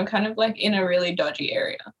placement. I'm kind of like in a really dodgy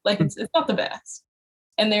area. Like it's not the best.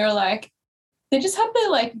 And they were like, they just had their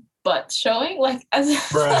like butts showing, like as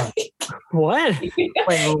Bruh. like, What? Wait,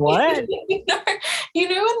 what? you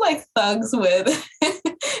know when like thugs with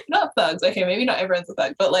not thugs. Okay, maybe not everyone's a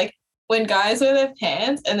thug, but like when guys wear their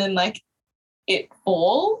pants and then like it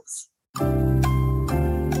falls.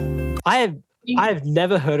 I have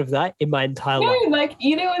never heard of that in my entire life. Like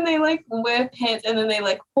you know when they like wear pants and then they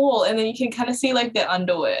like fall and then you can kind of see like their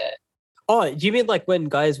underwear. Oh, do you mean like when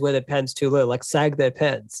guys wear their pants too low, like sag their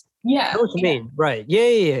pants? Yeah. I know what you mean. Right.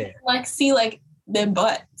 Yeah. Like see like their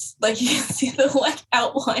butts. Like you can see the like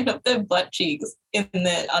outline of their butt cheeks in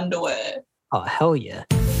their underwear. Oh, hell yeah.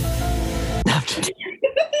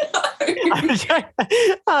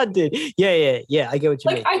 Oh, dude. Yeah. I get what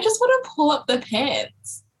you mean. I just want to pull up the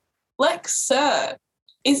pants. Like, sir,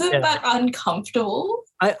 isn't that uncomfortable?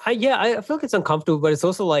 I feel like it's uncomfortable, but it's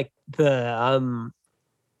also like the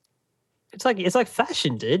it's like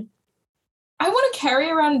fashion, dude. I want to carry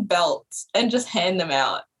around belts and just hand them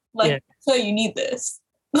out. Like, so you need this.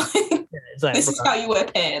 Like, this is how you wear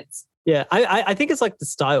pants. Yeah, I think it's like the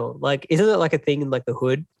style. Like, isn't it like a thing in like the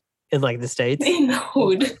hood in like the States? In the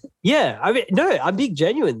hood. Yeah, I mean, no, I'm being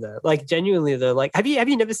genuine though. Like, genuinely though. Like, have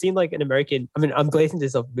you never seen like an American? I mean, I'm basing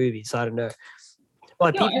this off movies, so I don't know.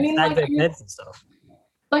 Like, people sag their pants and stuff.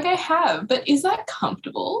 Like I have, but is that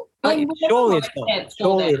comfortable? Like, surely it's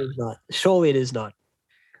not. Surely it is not.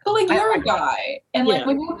 But like you're a guy, and like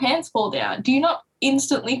when your pants fall down, do you not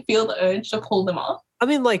instantly feel the urge to pull them off? I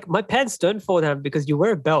mean, like my pants don't fall down because you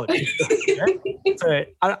wear a belt. So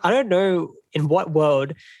I don't know in what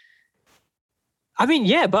world. I mean,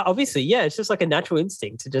 yeah, but obviously, yeah, it's just like a natural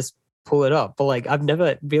instinct to just pull it up. But like, I've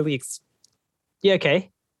never really. Yeah, okay,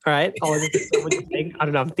 all right. I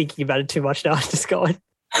don't know. I'm thinking about it too much now. Just going.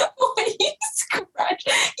 Why you scratch?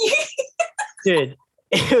 Dude,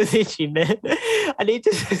 it was itchy, man. I need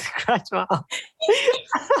to scratch my arm.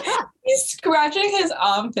 He's scratching his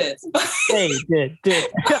armpits. Hey, dude.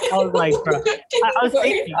 I was like, bro. I was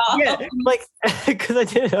thinking, yeah, like, because I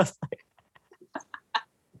did it. I was like,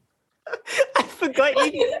 I forgot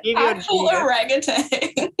you gave me actual orangutan.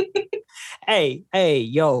 Hey,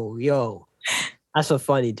 yo. That's so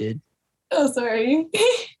funny, dude. Oh, sorry.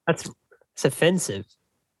 It's offensive.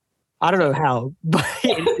 I don't know how, but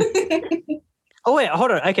oh wait, hold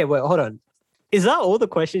on. Okay, wait, hold on. Is that all the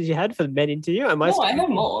questions you had for the men interview? No, I have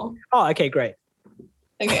more. Oh, okay, great.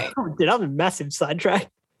 Okay. Dude, I'm a massive sidetrack.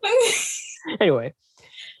 Anyway.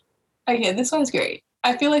 Okay, this one's great.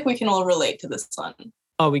 I feel like we can all relate to this one.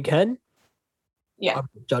 Oh, we can? Yeah. I'm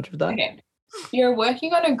judge of that. Okay. You're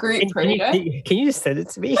working on a group project. Can you just send it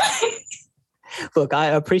to me? Look, I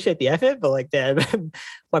appreciate the effort, but like, damn,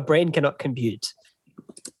 my brain cannot compute.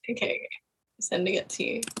 Okay. Sending it to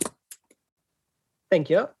you. Thank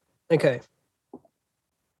you. Okay.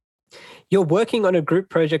 You're working on a group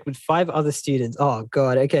project with 5 other students. Oh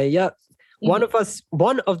God. Okay. Yep. One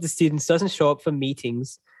of the students doesn't show up for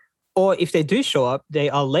meetings Or if they do show up, they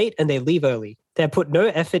are late and they leave early. They put no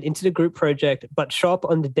effort into the group project, but show up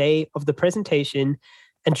on the day of the presentation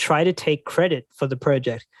and try to take credit for the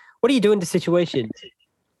project. What do you do in the situation?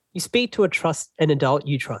 You speak to an adult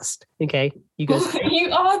you trust. Okay, you go.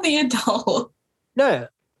 You are the adult. No,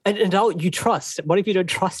 an adult you trust. What if you don't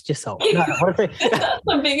trust yourself? No, what if That's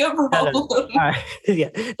a bigger problem. yeah.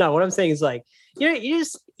 No, what I'm saying is like, you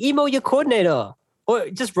just email your coordinator or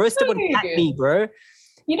just roast them on at me, bro.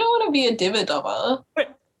 You don't want to be a dibber-dobber.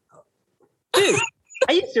 Dude,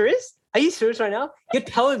 are you serious? Are you serious right now? You're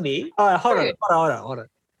telling me. All right, hold on.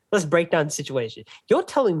 Let's break down the situation. You're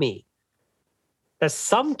telling me that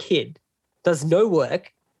some kid does no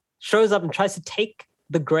work, shows up and tries to take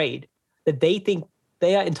the grade that they think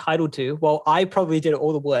they are entitled to, while I probably did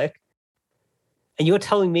all the work. And you're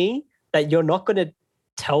telling me that you're not going to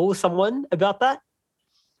tell someone about that?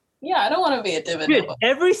 Yeah, I don't want to be a dibber. Dude,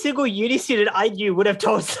 every single uni student I knew would have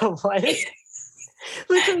told someone.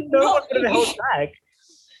 Literally no one would have held back.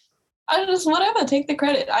 I just, whatever, take the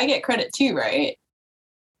credit. I get credit too, right?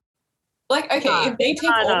 Like, okay, if they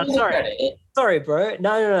take all the credit. Sorry, bro.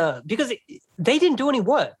 No. Because they didn't do any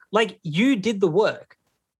work. Like, you did the work.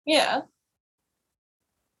 Yeah.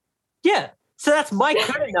 Yeah. So that's my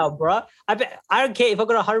credit now, bro. I don't care if I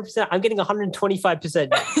got 100%. I'm getting 125%.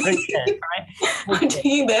 I don't care, right? I'm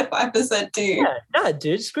taking their 5% too. Yeah, no,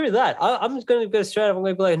 dude, screw that. I'm just going to go straight up. I'm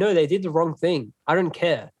going to be like, no, they did the wrong thing. I don't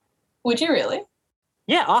care. Would you really?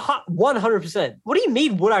 Yeah, 100%. What do you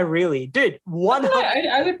mean, would I really? Dude, 100%.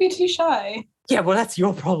 I would be too shy. Yeah, well, that's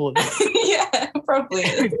your problem. Yeah, probably.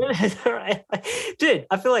 All right. Dude,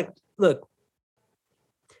 I feel like, look.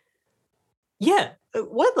 Yeah,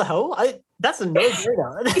 what the hell? That's a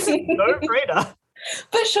no-brainer. That's a no-brainer.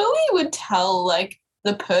 But surely you would tell, like,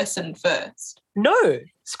 the person first. No,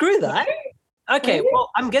 screw that. Okay, Really? well,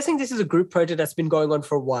 I'm guessing this is a group project that's been going on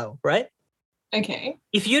for a while, right? Okay.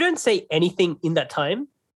 If you don't say anything in that time,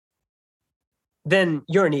 then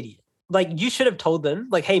you're an idiot. Like, you should have told them,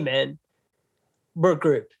 like, hey, man, we're a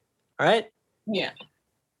group, all right? Yeah.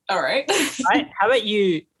 All right. Right? How about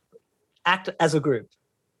you act as a group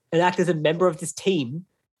and act as a member of this team?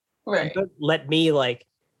 Right. Don't let me, like,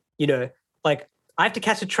 like, I have to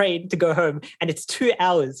catch a train to go home, and it's 2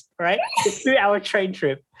 hours, right? It's a 2-hour train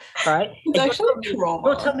trip, right? It's actually trauma.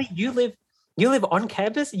 Don't tell me you live on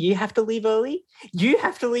campus. You have to leave early. You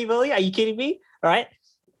have to leave early. Are you kidding me? All right.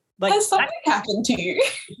 Like, has something happened to you?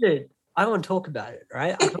 Dude, I want to talk about it.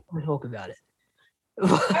 Right. I don't want to talk about it.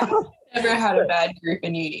 I've never had a bad group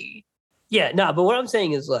in uni. Yeah. No. But what I'm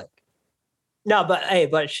saying is like, no. But hey,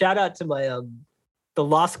 but shout out to my the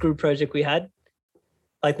last group project we had,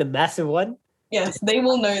 like the massive one. Yes, they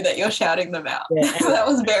will know that you're shouting them out. Yeah, That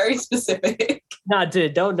was very specific. Nah,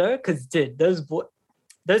 dude, don't know, because dude,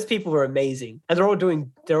 those people were amazing, and they're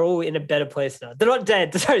all in a better place now. They're not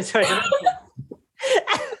dead. Sorry.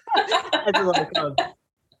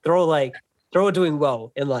 They're all doing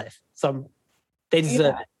well in life. They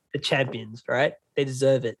deserve it. The champions, right? They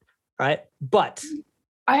deserve it, right? But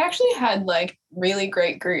I actually had like really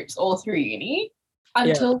great groups all through uni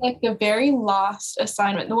until like the very last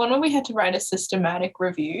assignment, the one where we had to write a systematic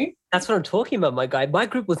review. That's what I'm talking about, my guy. My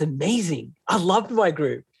group was amazing. I loved my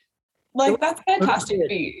group. Like, that's fantastic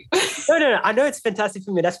for you. No. I know it's fantastic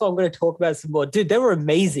for me. That's why I'm going to talk about it some more. Dude, they were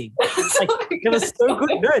amazing. Like, it was so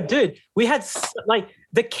good. No, dude, we had, like,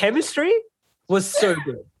 the chemistry was so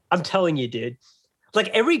good. I'm telling you, dude. Like,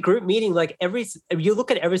 every group meeting, like, you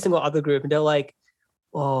look at every single other group and they're like,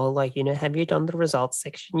 oh, like, have you done the results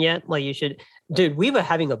section yet? Like, you should. Dude, we were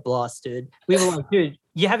having a blast, dude. We were like, dude,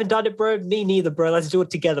 you haven't done it, bro? Me neither, bro. Let's do it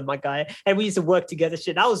together, my guy. And we used to work together.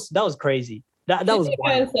 Shit, that was crazy. That was you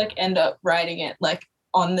guys like end up writing it like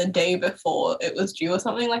on the day before it was due or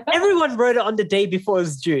something like that? Everyone wrote it on the day before it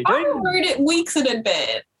was due. I wrote it weeks in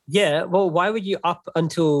advance. Yeah, well, why were you up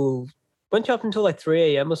until? Weren't you up until like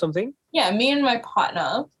 3 a.m. or something? Yeah, me and my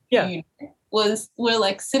partner. Yeah. We're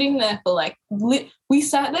like sitting there for like we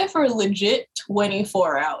sat there for a legit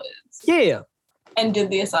 24 hours. Yeah. And did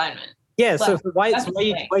the assignment. Yeah. Like, so why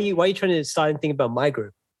are you trying to start anything about my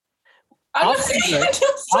group? I'll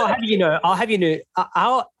have you know.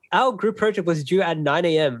 Our group project was due at 9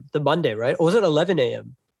 a.m. the Monday, right? Or was it 11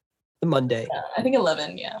 a.m. the Monday? Yeah, I think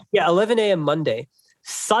 11. Yeah. Yeah, 11 a.m. Monday.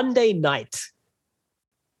 Sunday night,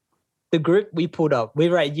 the group we pulled up. We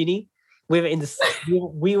were at uni. We were in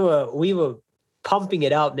the. we were pumping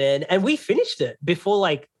it out, man, and we finished it before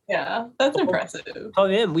like. Yeah, that's impressive.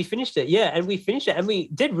 12 a.m. We finished it. Yeah, and we finished it, and we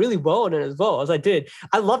did really well on it as well. I was like, dude,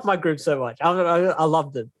 I love my group so much. I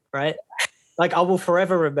love them, right? Like, I will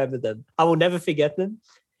forever remember them. I will never forget them.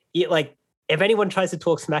 Like, if anyone tries to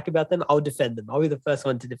talk smack about them, I'll defend them. I'll be the first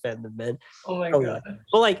one to defend them, man. Oh my Oh, god. yeah.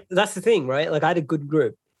 Well, like that's the thing, right? Like I had a good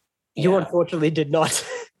group. You Yeah. unfortunately did not.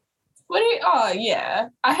 Oh yeah.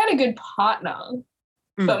 I had a good partner,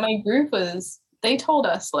 but my group they told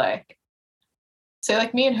us like, so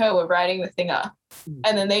like me and her were writing the thing up,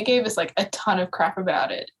 and then they gave us like a ton of crap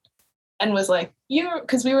about it, and was like,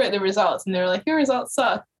 because we were at the results, and they were like, your results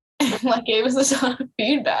suck, and like gave us a ton of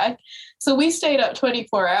feedback. So we stayed up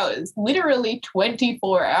 24 hours, literally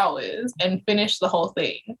 24 hours, and finished the whole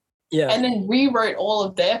thing. Yeah. And then rewrote all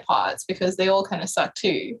of their parts because they all kind of suck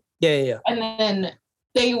too. Yeah. And then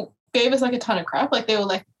they gave us like a ton of crap. Like they were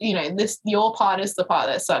like, your part is the part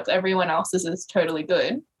that sucks. Everyone else's is totally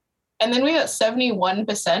good. And then we got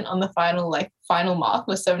 71% on the final mark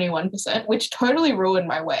was 71%, which totally ruined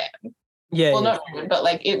my WAM. Yeah. Well, not ruined, but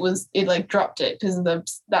like it like dropped it because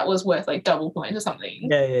that was worth like double point or something.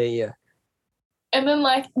 Yeah. And then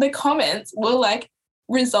like the comments were like,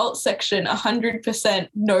 results section 100%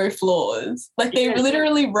 no flaws. Like they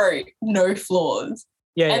literally wrote no flaws.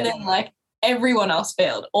 Yeah. And then like everyone else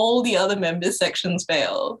failed. All the other members sections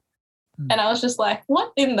failed. And I was just like,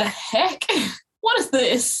 what in the heck? What is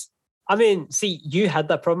this? I mean, see, you had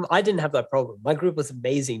that problem. I didn't have that problem. My group was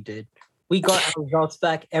amazing, dude. We got our results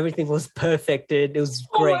back. Everything was perfected. It was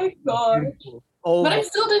great. Oh my god. But I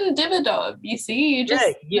still didn't dividend. You see, you just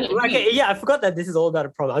I forgot that this is all about a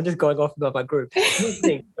problem. I'm just going off about my group.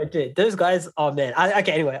 But dude, those guys, oh man.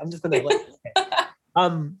 Anyway, I'm just gonna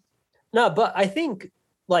no, but I think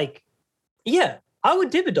like, yeah, I would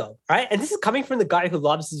dividend, right? And this is coming from the guy who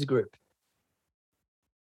loves his group.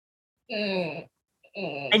 And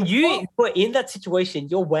you were in that situation,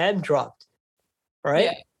 your WAM dropped, right?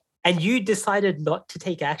 Yeah. And you decided not to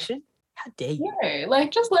take action? How dare you? No,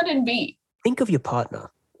 like just let it be. Think of your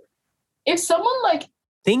partner. If someone like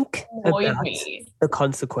think about me, the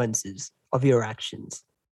consequences of your actions.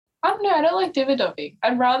 I don't know, I don't like dividending.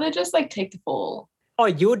 I'd rather just like take the fall. Oh,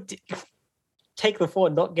 you would take the fall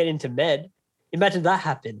and not get into med? Imagine that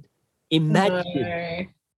happened. Imagine.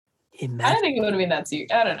 No. I don't think it would have been that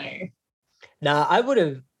serious. I don't know. Nah, I would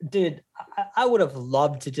have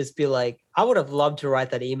loved to just be like, I would have loved to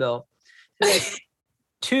write that email. Like,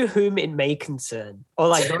 to whom it may concern. Or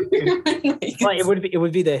like, it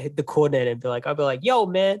would be the coordinator and be like, I'd be like, yo,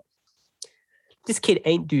 man, this kid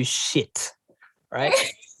ain't do shit. Right?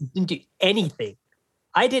 Didn't do anything.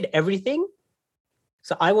 I did everything.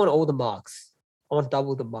 So I want all the marks. I want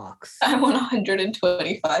double the marks. I want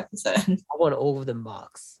 125%. I want all of the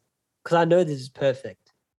marks. Because I know this is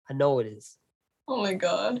perfect. I know it is. Oh my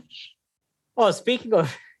god. Oh, speaking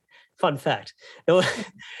of fun fact, there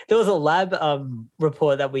was a lab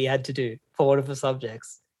report that we had to do for one of the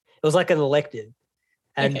subjects. It was like an elective.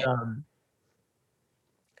 And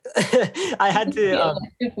I had to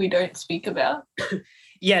elective we don't speak about.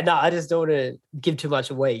 Yeah, no, I just don't want to give too much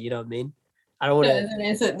away, you know what I mean? I don't want to.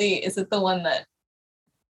 Is it the one that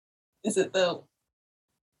is it the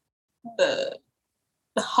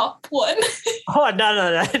hop one? Oh no,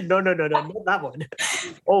 not that one.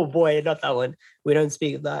 Oh boy, not that one. We don't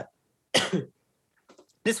speak of that.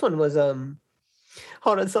 This one was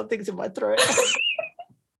hold on, something's in my throat.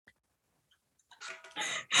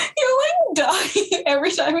 You're like dying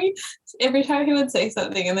every time he would say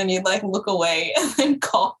something, and then you'd like look away and then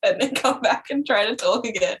cough and then come back and try to talk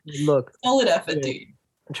again. Look, solid effort, dude.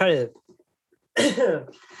 I'm trying to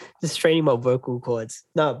just straining my vocal cords.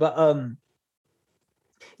 No, but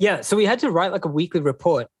yeah, so we had to write like a weekly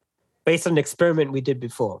report based on an experiment we did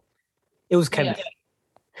before. It was chemistry.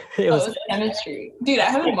 Yeah. It was chemistry. Dude, I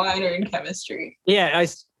have a minor in chemistry. Yeah,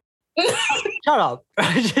 shut up.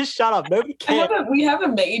 Just shut up. Nobody cares. We have a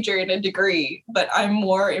major and a degree, but I'm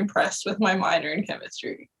more impressed with my minor in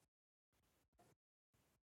chemistry.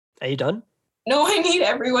 Are you done? No, I need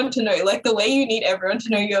everyone to know. Like the way you need everyone to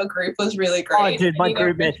know your group was really great. Oh, dude, my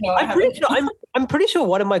group man. I'm pretty sure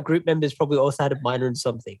one of my group members probably also had a minor in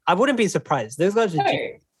something. I wouldn't be surprised. Those guys are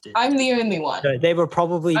I'm the only one. No, they were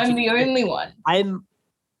probably. I'm the only one. I'm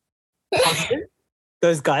confident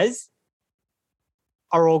those guys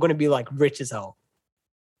are all going to be like rich as hell.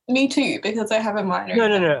 Me too, because I have a minor.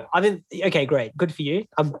 No. I mean, okay, great. Good for you.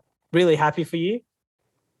 I'm really happy for you.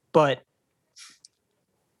 But,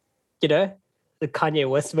 you know, the Kanye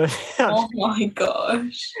West movie. Oh my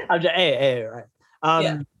gosh. I'm just, hey, right.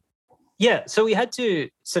 Yeah, so we had to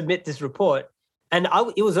submit this report and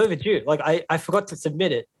it was overdue. Like I forgot to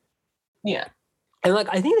submit it. Yeah. And like,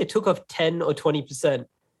 I think they took off 10 or 20%.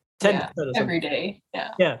 10% every day.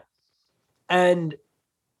 Yeah. Yeah. And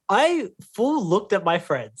I full looked at my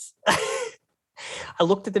friends. I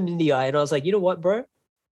looked at them in the eye and I was like, you know what, bro?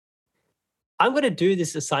 I'm going to do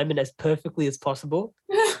this assignment as perfectly as possible.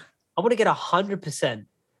 I want to get 100%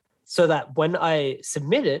 so that when I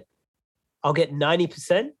submit it, I'll get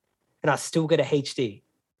 90% and I'll still get a HD,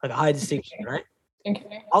 like a high distinction, right?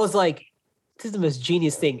 Okay. I was like, this is the most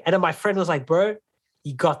genius thing. And then my friend was like, bro,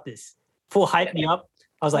 you got this. Full hype me up.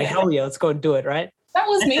 I was like, hell yeah, let's go and do it, right? That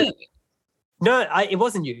was me. No, it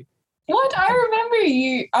wasn't you. What? I remember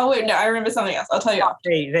you. Oh, wait, no, I remember something else. I'll tell you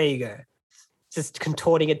after. There you go. Just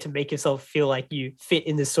contorting it to make yourself feel like you fit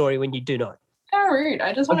in the story when you do not. How rude.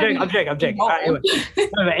 I just want to I'm joking. All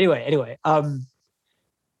right, anyway.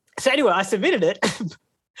 So anyway, I submitted it,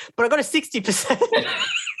 but I got a 60%.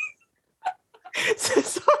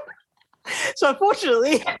 so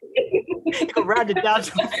unfortunately, it got rounded down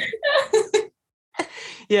to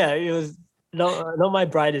yeah, it was not my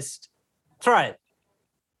brightest. It's right.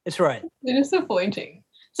 It's right. It's disappointing.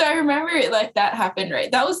 So I remember it like that happened, right?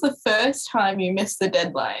 That was the first time you missed the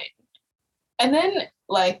deadline. And then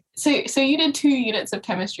like, so you did 2 units of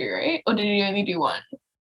chemistry, right? Or did you only do 1?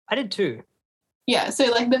 I did 2. Yeah. So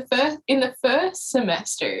like in the first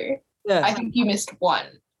semester, I think you missed 1.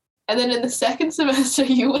 And then in the second semester,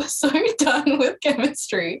 you were so done with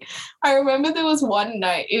chemistry. I remember there was one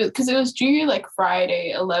night, because it was due like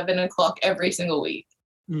Friday, 11 o'clock every single week.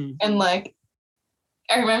 And like,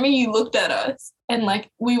 I remember you looked at us and like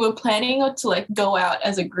we were planning to like go out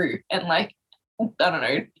as a group and like, I don't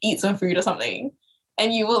know, eat some food or something.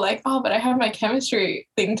 And you were like, oh, but I have my chemistry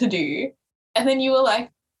thing to do. And then you were like,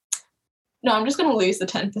 no, I'm just going to lose the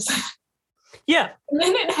 10%. Yeah. And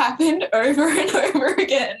then it happened over and over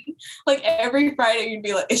again. Like every Friday you'd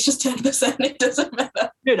be like, it's just 10%. It doesn't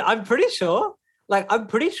matter. Dude, I'm pretty sure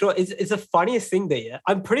it's the funniest thing there. Yeah?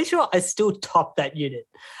 I'm pretty sure I still topped that unit.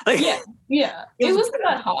 Like, yeah. It wasn't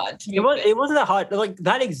that hard. It wasn't that hard. Like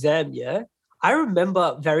that exam, yeah. I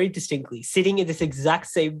remember very distinctly sitting in this exact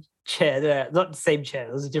same chair there. Not the same chair,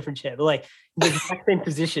 it was a different chair, but like the exact same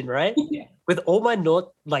position, right? Yeah. With all my I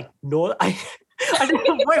don't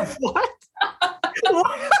know, wait, what?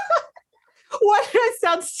 Why did I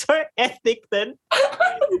sound so ethnic then?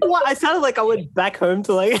 What? I sounded like I went back home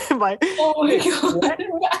to like my. Oh my god!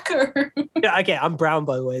 Back home. Yeah, okay, I'm brown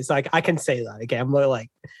by the way, so I can say that. Okay, I'm more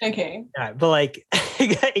like. Okay. All right, but like,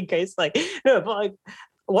 in case like no, but like,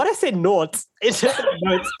 what I said noughts instead of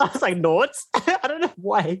notes, I was like noughts. I don't know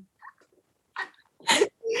why.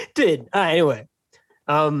 Dude. All right. Anyway.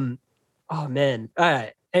 Oh man. All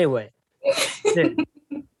right. Anyway. Dude.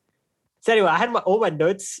 So anyway, I had all my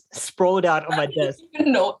notes sprawled out on my desk.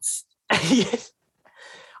 Notes. Yes.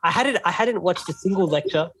 I hadn't watched a single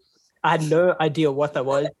lecture. I had no idea what that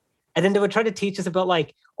was. And then they were trying to teach us about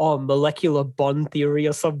like, molecular bond theory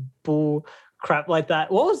or some bull crap like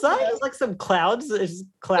that. What was that? It was like some clouds.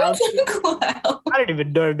 Clouds. I don't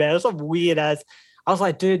even know, man. It was some weird ass. I was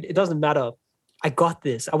like, dude, it doesn't matter. I got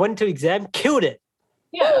this. I went to exam, killed it.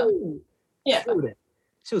 Yeah. Woo! Yeah. Killed it.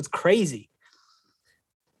 She was crazy.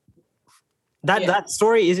 That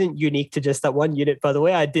story isn't unique to just that one unit, by the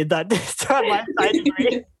way. I did that this time.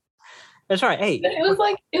 That's right. Hey.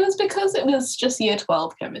 It was because it was just year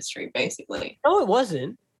 12 chemistry, basically. No, it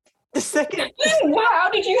wasn't. The second.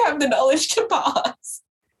 How did you have the knowledge to pass?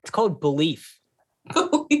 It's called belief.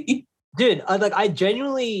 Dude, I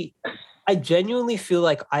genuinely feel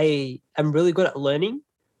like I am really good at learning.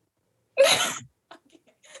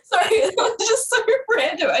 Sorry, it was just so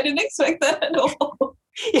random. I didn't expect that at all.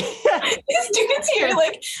 Yeah. This dude's here,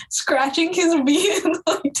 like, scratching his beard,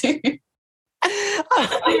 like, dude.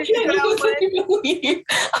 I can't even believe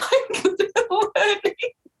I'm good at learning.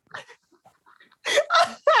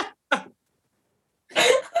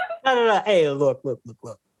 No. Hey, look. What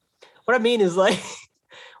I mean is,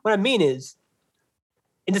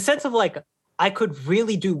 in the sense of, like, I could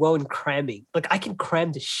really do well in cramming. Like, I can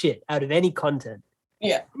cram the shit out of any content.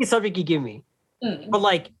 Yeah. Any subject you give me. But,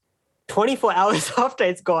 like, 24 hours after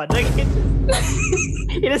it's gone, like,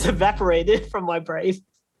 it just evaporated from my brain.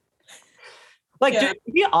 Like, dude,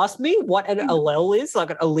 if you ask me what an allele is, like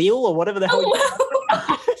an allele or whatever the hell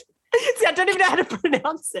see, I don't even know how to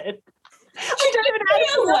pronounce it. I don't even know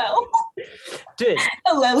how to Dude.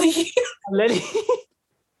 Allele.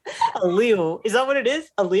 Allele. Is that what it is?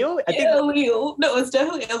 Allele? I think allele. No, it's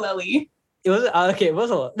definitely allele. It was okay, it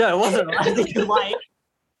wasn't. No, it wasn't. I think you're lying.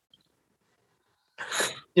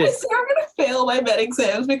 I swear I'm gonna fail my med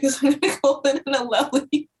exams because I'm gonna call it an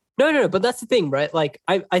allele. No, but that's the thing, right? Like,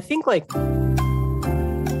 I think, like,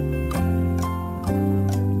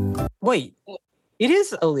 wait, it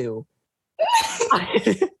is allele.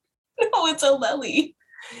 No, it's allele.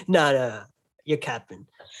 No, you're capping.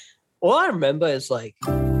 All I remember is like,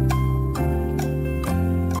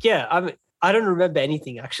 yeah, I don't remember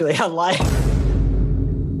anything, actually. I lied.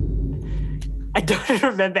 I don't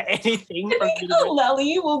remember anything from university.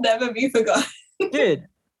 Lally will never be forgotten. Dude,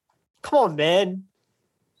 come on, man.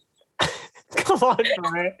 Come on,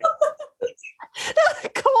 bro.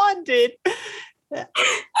 Come on, dude. I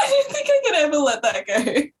don't think I could ever let that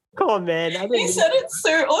go. Come on, man. I You didn't said it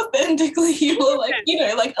so authentically. You were like,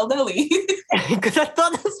 like a Lally. because I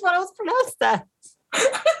thought that's what I was pronounced as.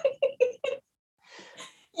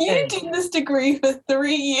 You Hey. did this degree for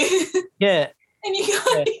 3 years Yeah. and you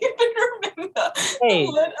can't even remember Hey.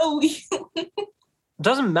 the word allele.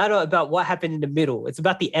 Doesn't matter about what happened in the middle. It's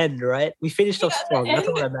about the end, right? We finished off Yeah, the strong. That's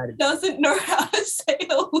end. what that matters. Doesn't know how to say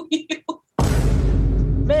allele.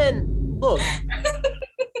 Man, look.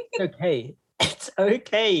 It's okay. It's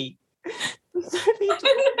okay. I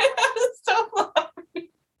don't know how to stop laughing.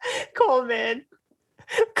 Come on, man.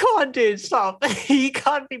 Come on, dude. Stop. You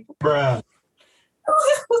can't be. Bruh.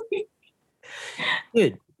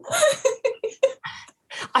 Dude,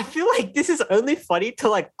 I feel like this is only funny to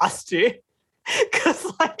like us two. Because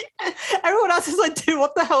like everyone else is like, dude,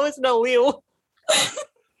 what the hell is an allele?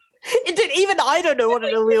 Dude, even I don't know what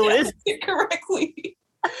an allele is. Correctly.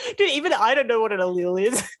 Dude, even I don't know what an allele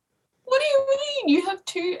is. What do you mean? You have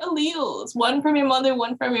 2 alleles, one from your mother,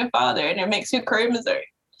 one from your father, and it makes you a chromosome.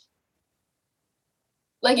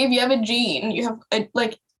 Like if you have a gene, you have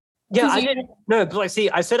like. Yeah, 'cause I you- didn't know, but like, see,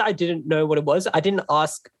 I said I didn't know what it was. I didn't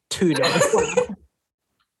ask to know.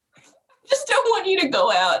 Just don't want you to go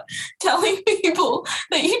out telling people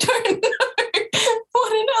that you don't know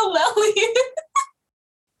what an allele is.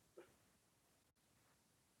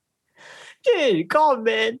 Dude, come on,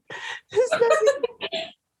 man.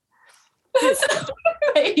 That's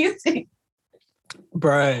amazing.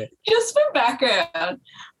 Bro. Just for background,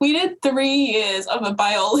 we did 3 years of a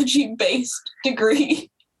biology-based degree.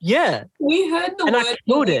 Yeah. We heard the And word I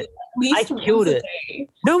killed allele it. at least I killed once a it. day.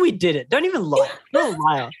 No, we didn't. Don't even lie. You're a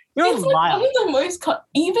liar. You're a It's like liar. one of the most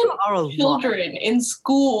even You are a liar. children in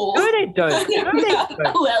school. No, they don't. No, they about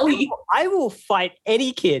don't. allele. I will fight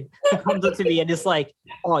any kid who comes up to me and is like,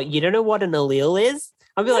 oh, you don't know what an allele is?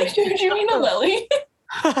 I'll be like, Don't you mean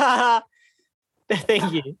allele?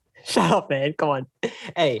 thank you. Shut up, man. Come on.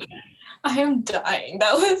 Hey, I am dying.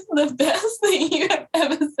 That was the best thing you have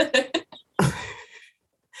ever said.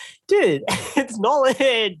 dude, it's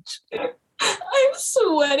knowledge. I'm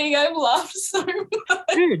sweating. I've laughed so much.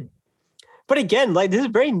 Dude. But again, like, this is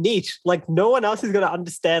very niche. Like, no one else is going to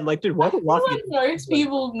understand. Like, dude, why are you I feel laughing? like most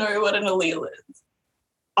people know what an allele is.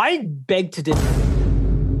 I beg to differ.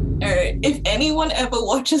 Alright, if anyone ever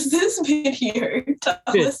watches this video to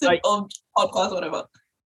Dude, listen or podcast, whatever,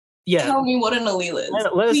 Yeah. tell me what an allele is. Let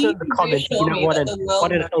us know in the Please comments if you reassure know me what that an, the world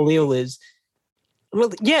what an knows. allele is. Well,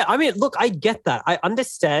 yeah, I mean, look, I get that. I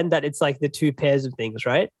understand that it's like the 2 pairs of things,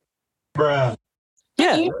 right? Bruh.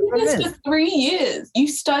 Yeah. You did this for 3 years. You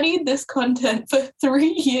studied this content for 3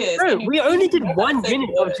 years. Bro, and you we only didn't did know how to 1 say unit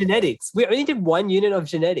the of word. genetics. We only did 1 unit of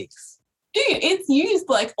genetics. Dude, it's used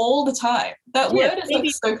like all the time. That Yeah, word is maybe-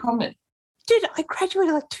 like so common. Dude, I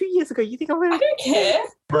graduated like 2 years ago. You think I'm I gonna? don't care.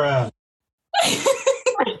 Bruh.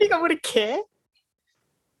 You think I'm gonna care?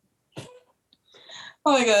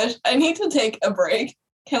 Oh my gosh, I need to take a break.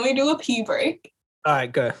 Can we do a pee break? All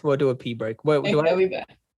right, go. We'll do a pee break. Wait, Okay, I'll be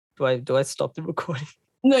back. do I stop the recording?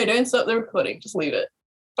 No, don't stop the recording. Just leave it.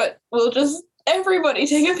 But we'll just everybody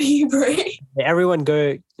take a pee break. Yeah, everyone,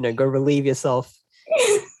 go. Go relieve yourself.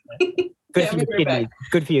 Good Yeah, for we'll your be right kidneys.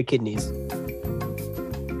 Good for your kidneys.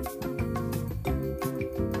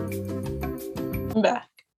 I'm back.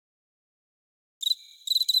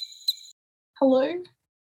 Hello?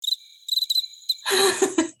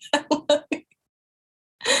 Hello?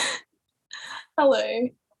 Hello.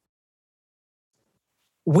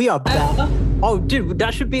 We are back. Uh, Oh, dude,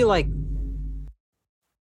 that should be like.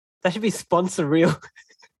 That should be sponsor real.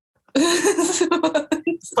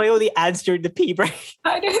 Play all the ads during the pee break.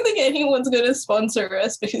 I don't think anyone's going to sponsor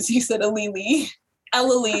us because you said Alili.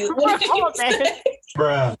 Alili. What did you Oh, man. say?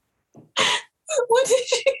 Bruh. What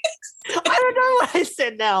did you I don't know what I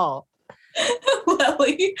said now.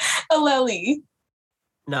 Aleli. Aleli.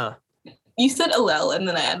 Nah. You said Alel and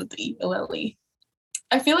then I added the Aleli.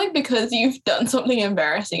 I feel like because you've done something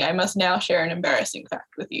embarrassing, I must now share an embarrassing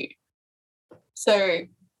fact with you. So,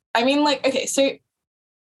 I mean, like, okay, so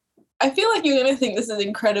I feel like you're going to think this is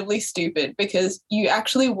incredibly stupid because you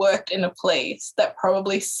actually worked in a place that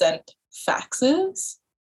probably sent faxes.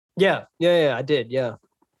 Yeah, I did. Yeah.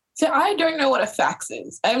 So I don't know what a fax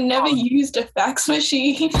is. I've never Oh. used a fax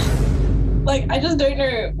machine. Like, I just don't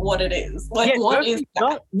know what it is. Like, Yeah, what is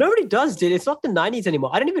that? nobody does, dude. It's not the 90s anymore.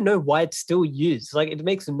 I don't even know why it's still used. Like, it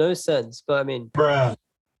makes no sense. But I mean, Bruh.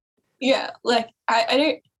 Yeah, like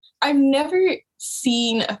I've never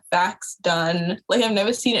seen a fax done. Like I've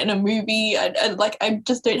never seen it in a movie. I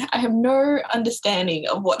have no understanding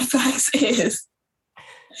of what fax is.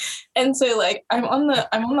 And so like I'm on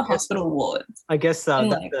the hospital ward. I guess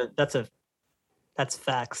And, that's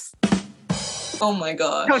facts. Oh my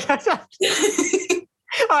gosh. No, that's not.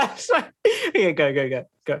 I'm sorry. Yeah,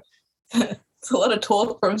 go. It's a lot of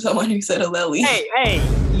talk from someone who said Aleli. Hey,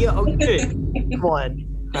 yeah, okay. Come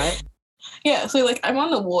on, right? Yeah, so like I'm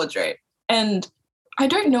on the wards, right? And I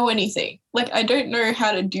don't know anything. Like I don't know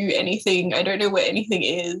how to do anything. I don't know where anything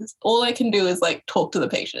is. All I can do is like talk to the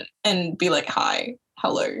patient and be like, hi,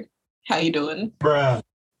 hello, how you doing? Bruh.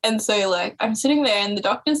 And so like I'm sitting there and the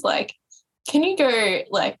doctor's like, can you go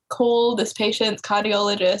like call this patient's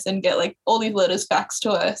cardiologist and get like all these letters faxed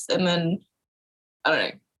to us and then, I don't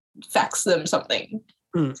know, fax them something.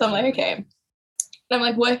 So I'm like, okay. And I'm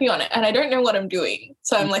like working on it and I don't know what I'm doing.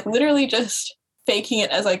 So I'm like literally just faking it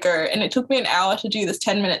as I go. And it took me an hour to do this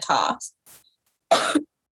 10-minute task.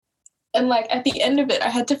 And like at the end of it, I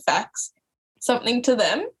had to fax something to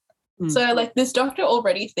them. So like this doctor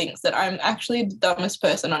already thinks that I'm actually the dumbest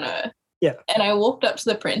person on earth. Yeah. And I walked up to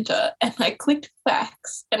the printer and I clicked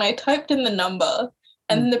fax and I typed in the number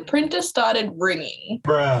and the printer started ringing.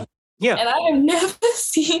 Bruh. Yeah. And I have never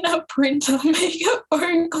seen a printer make a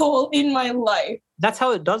phone call in my life. That's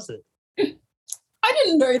how it does it. I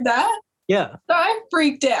didn't know that. Yeah. So I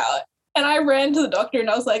freaked out and I ran to the doctor and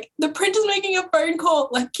I was like, the printer's making a phone call.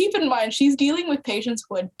 Like, keep in mind, she's dealing with patients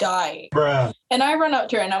who are dying. Bruh. And I run up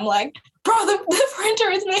to her and I'm like, bro, the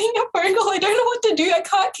printer is making a phone call. I don't know what to do. I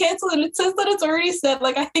can't cancel it. It says that it's already sent.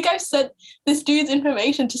 Like, I think I've sent this dude's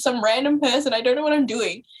information to some random person. I don't know what I'm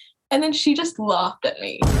doing. And then she just laughed at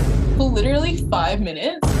me for literally 5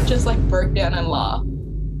 minutes, just like broke down and laughed.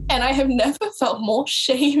 And I have never felt more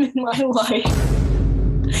shame in my life.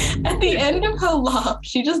 At the end of her laugh,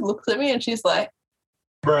 she just looks at me and she's like,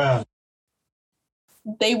 Bruh.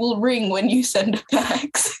 they will ring when you send a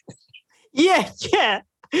fax. Yeah.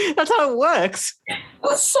 That's how it works. It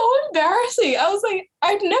was so embarrassing. I was like,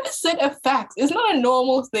 I've never sent a fax. It's not a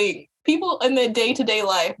normal thing. People in their day-to-day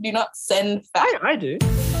life do not send fax. I do.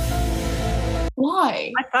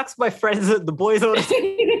 Why? I fax my friends, the boys all the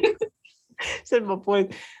time. Send my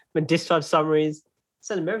boys my discharge summaries.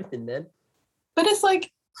 Send them everything, man. But it's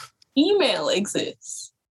like email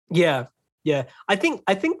exists. Yeah. I think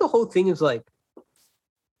the whole thing is like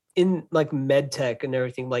in like med tech and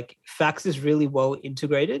everything, like fax is really well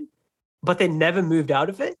integrated, but they never moved out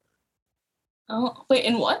of it. Oh, wait,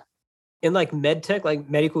 in what? In like med tech, like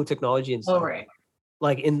medical technology and stuff. Oh, right.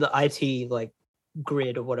 Like in the IT like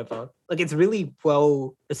grid or whatever. Like it's really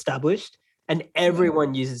well established and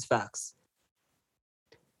everyone uses fax.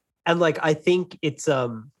 And like I think it's I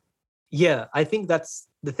think that's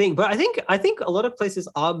the thing. But I think a lot of places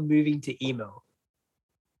are moving to email.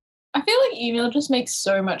 I feel like email just makes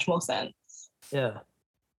so much more sense. Yeah.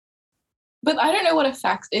 But I don't know what a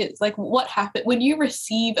fax is. Like, what happened when you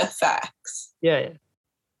receive a fax? Yeah.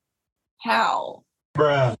 How?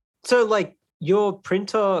 Bruh. So like your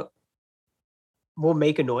printer will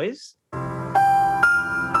make a noise and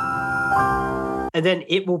then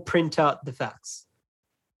it will print out the fax.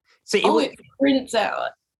 So it prints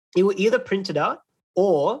out. It will either print it out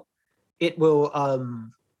or it will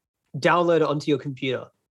download it onto your computer.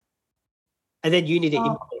 And then you need to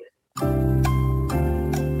input it.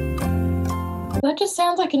 That just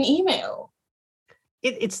sounds like an email.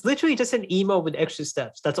 It's literally just an email with extra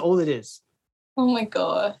steps. That's all it is. Oh my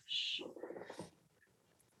gosh.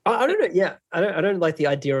 I don't know. Yeah, I don't like the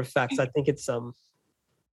idea of fax. I think it's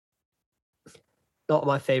not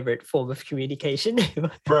my favorite form of communication.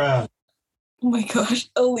 Bruh. Oh my gosh,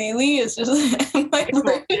 Aleli is just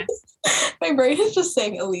my brain is just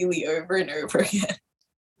saying Aleli over and over again.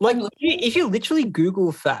 Like if you literally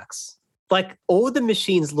Google fax, like all the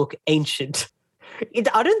machines look ancient.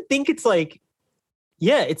 I don't think it's like,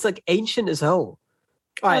 it's like ancient as hell.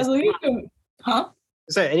 All right. Huh?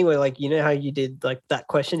 So anyway, like you know how you did like that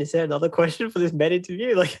question? Is there another question for this med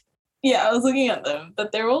interview? Like, yeah, I was looking at them,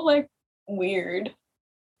 but they're all like weird.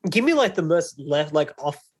 Give me like the most left, like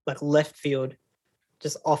off, like left field,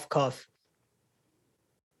 just off cuff.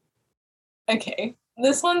 Okay,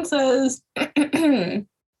 this one says.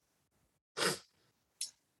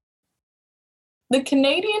 The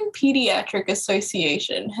Canadian Pediatric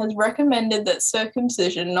Association has recommended that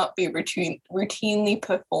circumcision not be routinely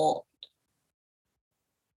performed.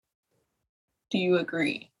 Do you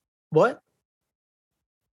agree? What?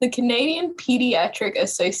 The Canadian Pediatric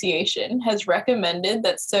Association has recommended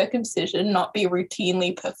that circumcision not be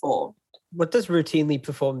routinely performed. What does routinely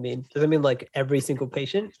performed mean? Does it mean like every single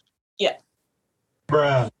patient?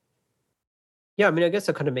 bruh, Yeah, I mean, I guess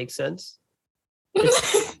that kind of makes sense.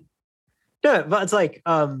 No, but it's like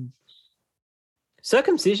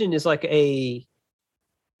circumcision is like a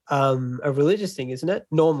religious thing, isn't it?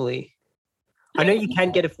 Normally, I know you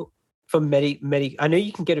can get it for I know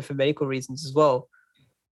you can get it for medical reasons as well.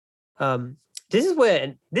 This is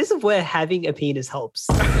where having a penis helps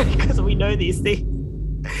because we know these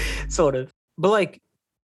things, sort of. But like,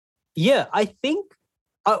 yeah, I think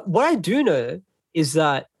what I do know is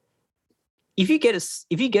that if you get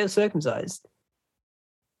circumcised,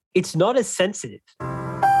 it's not as sensitive.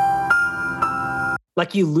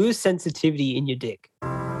 Like you lose sensitivity in your dick.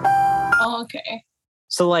 Oh, okay.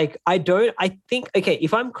 So like I think okay,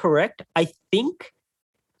 if I'm correct, I think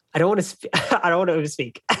I don't want to I don't want to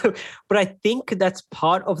overspeak. But I think that's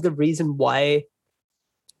part of the reason why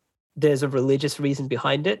there's a religious reason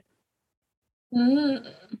behind it. Mm.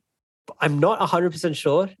 I'm not 100%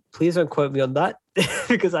 sure. Please don't quote me on that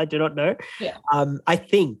because I do not know. Yeah. I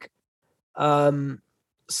think.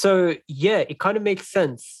 So yeah, it kind of makes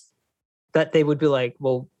sense that they would be like,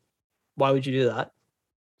 well, why would you do that?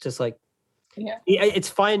 Just like, yeah, it's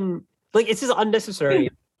fine. Like it's just unnecessary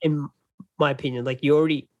in my opinion. Like you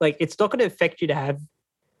already, like it's not going to affect you to have,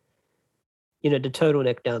 the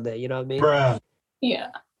turtleneck down there. You know what I mean? bruh, yeah.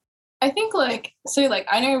 I think like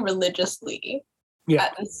I know religiously. Yeah.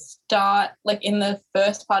 At the start, like in the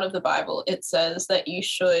first part of the Bible, it says that you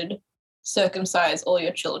should circumcise all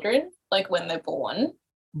your children, like when they're born.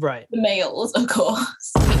 Right. The males, of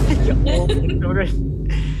course. All the children.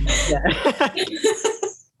 Yeah.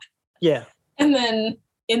 Yeah. And then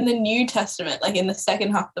in the New Testament, like in the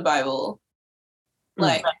second half of the Bible,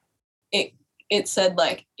 like it said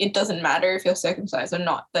like it doesn't matter if you're circumcised or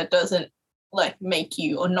not. That doesn't like make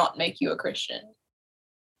you or not make you a Christian.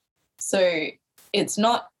 So it's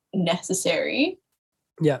not necessary.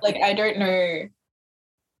 Yeah. Like I don't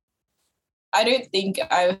think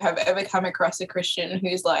I have ever come across a Christian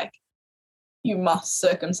who's like, you must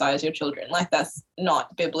circumcise your children. Like that's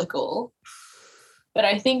not biblical. But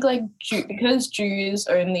I think like because Jews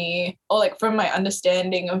only, or like from my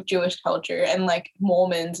understanding of Jewish culture and like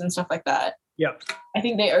Mormons and stuff like that, yeah, I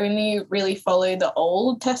think they only really follow the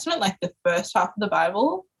Old Testament, like the first half of the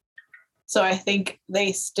Bible. So I think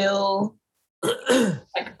they still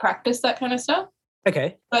like practice that kind of stuff.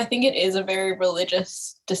 Okay. So I think it is a very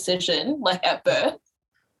religious decision, like at birth.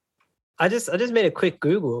 I just made a quick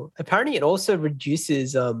Google. Apparently it also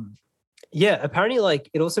reduces apparently like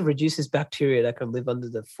it also reduces bacteria that can live under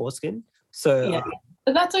the foreskin. So yeah.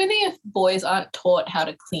 But that's only if boys aren't taught how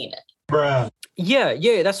to clean it. bruh,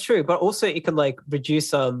 yeah, that's true. But also it can like reduce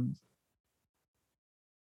so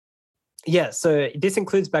this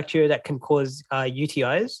includes bacteria that can cause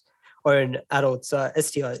UTIs or in adults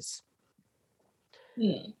STIs.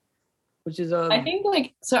 Which is I think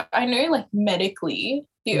like so I know like medically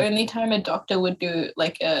the only time a doctor would do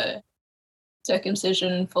like a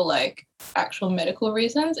circumcision for like actual medical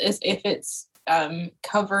reasons is if it's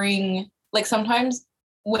covering like sometimes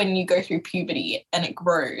when you go through puberty and it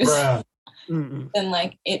grows then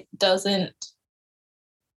like it doesn't,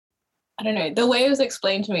 I don't know, the way it was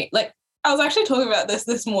explained to me, like I was actually talking about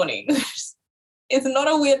this morning. It's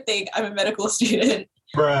not a weird thing, I'm a medical student.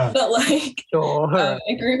 bruh, But like sure.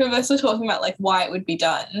 a group of us were talking about like why it would be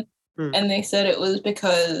done. And they said it was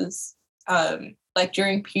because like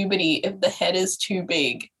during puberty, if the head is too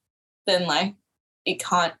big, then like it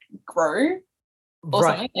can't grow or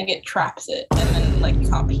something, like it traps it and then like you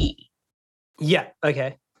can't pee. Yeah,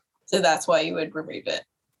 okay. So that's why you would remove it.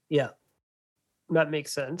 Yeah. That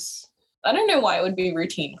makes sense. I don't know why it would be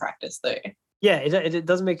routine practice though. Yeah, it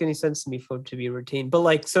doesn't make any sense to me for it to be routine. But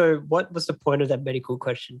like, so what was the point of that medical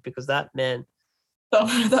question? Because that, man.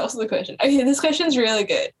 That was the question. Okay, this question's really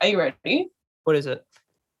good. Are you ready? What is it?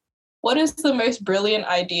 What is the most brilliant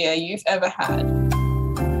idea you've ever had?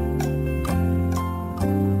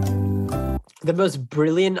 The most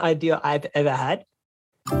brilliant idea I've ever had?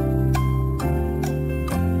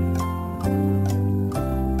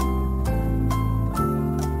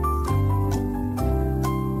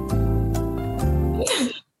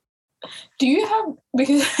 Do you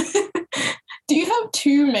have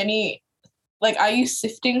too many, like, are you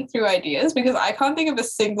sifting through ideas? Because I can't think of a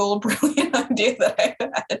single brilliant idea that I've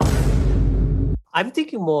had. I'm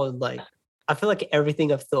thinking more like, I feel like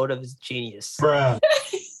everything I've thought of is genius. bruh,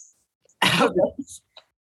 I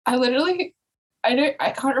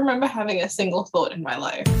can't remember having a single thought in my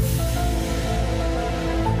life.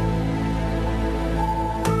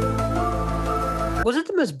 Was it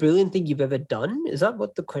the most brilliant thing you've ever done? Is that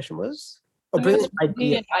what the question was? A The brilliant most idea.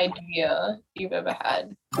 brilliant idea you've ever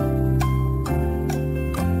had.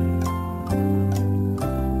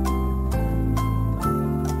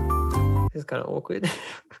 kind of awkward.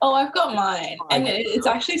 Oh, I've got mine, and it's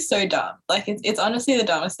actually so dumb. Like it's honestly the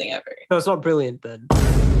dumbest thing ever. No, it's not brilliant then.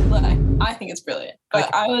 Like I think it's brilliant.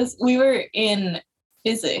 But Okay. we were in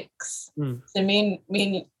physics. Mm. So me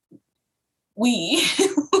and we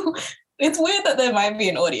it's weird that there might be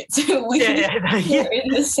an audience. We were in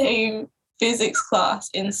the same physics class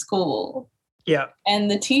in school. Yeah.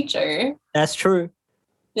 And the teacher. That's true.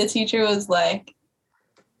 The teacher was like,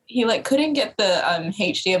 he like couldn't get the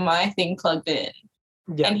HDMI thing plugged in.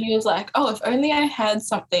 Yeah. And he was like, oh, if only I had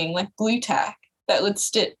something like blue tack that would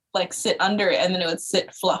sit under it and then it would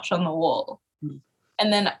sit flush on the wall. Mm.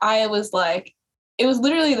 And then I was like, it was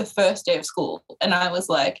literally the first day of school. And I was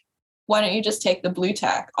like, why don't you just take the blue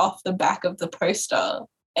tack off the back of the poster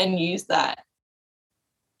and use that?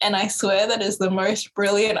 And I swear that is the most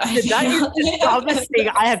brilliant idea. That is the dumbest thing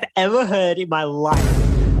I have ever heard in my life.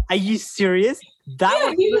 Are you serious?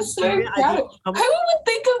 That he was so proud. Who would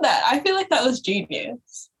think of that? I feel like that was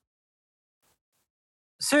genius.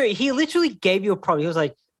 So he literally gave you a prompt. He was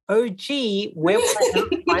like, oh, gee, where would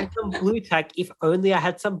I find some blue tack if only I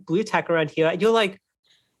had some blue tack around here? And you're like,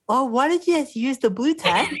 oh, why did you just use the blue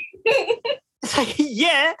tack? It's like,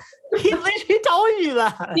 yeah, he literally told you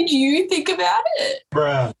that. Did you think about it?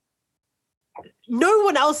 Bruh. No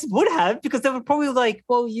one else would have, because they were probably like,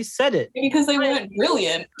 well, you said it. Because they weren't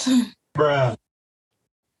brilliant. Bruh.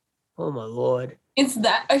 Oh, my Lord. It's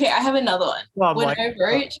that. Okay, I have another one. Oh, when I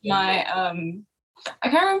wrote my, I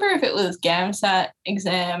can't remember if it was GAMSAT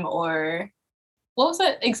exam or what was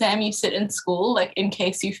that exam you sit in school, like in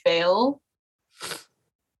case you fail?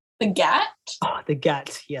 The GAT? Oh, the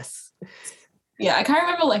GAT, yes. Yeah, I can't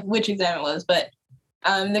remember like which exam it was, but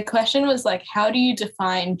the question was like, how do you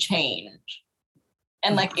define change?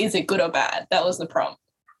 And like, is it good or bad? That was the prompt.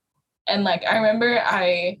 And like, I remember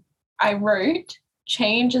I wrote,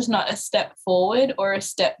 change is not a step forward or a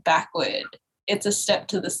step backward. It's a step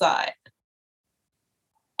to the side.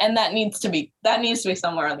 And that needs to be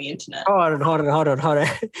somewhere on the internet. Hold on.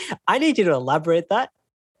 I need you to elaborate that.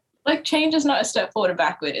 Like, change is not a step forward or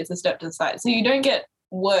backward. It's a step to the side. So you don't get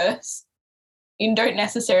worse. You don't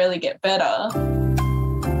necessarily get better,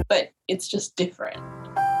 but it's just different.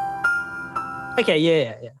 Okay,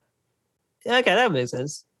 yeah. Okay, that makes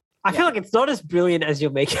sense. I feel like it's not as brilliant as you're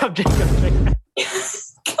making up. Come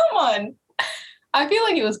on. I feel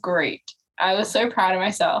like it was great. I was so proud of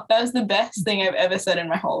myself. That was the best thing I've ever said in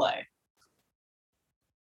my whole life.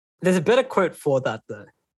 There's a better quote for that, though.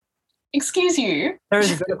 Excuse you. There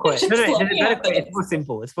is a better quote. No, there's a better quote.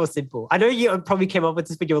 It's more simple. I know you probably came up with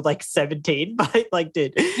this when you were like 17, but like,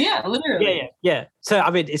 dude. Yeah, literally. Yeah. So,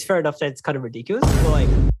 I mean, it's fair enough that it's kind of ridiculous, but like,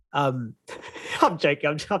 I'm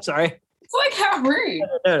joking. I'm sorry. It's like, how rude.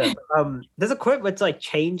 No. There's a quote where it's like,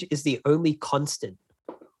 change is the only constant.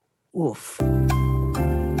 Oof.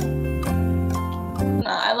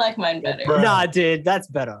 Nah, I like mine better. Nah, dude, that's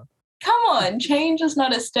better. Come on, change is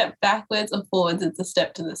not a step backwards or forwards, it's a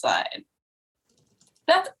step to the side.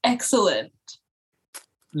 That's excellent.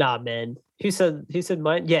 Nah, man. Who said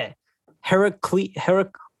mine? Yeah. Heraclitus,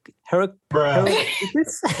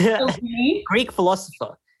 Greek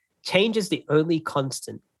philosopher. Change is the only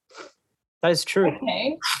constant. That is true.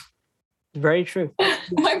 Okay. Very true.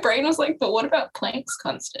 My brain was like, but what about Planck's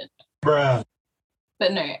constant? Bruh.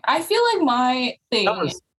 But no, I feel like my thing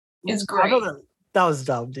is great. That was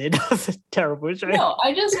dumb, dude. That was a terrible joke. No,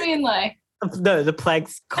 I just mean like... No, the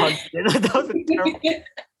Planck's constant. That was a terrible...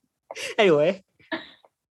 Anyway.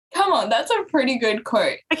 Come on, that's a pretty good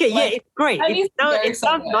quote. Okay, like, yeah, it's great. It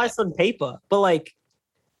sounds nice on paper, but like...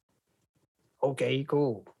 Okay,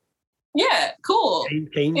 cool. Yeah, cool.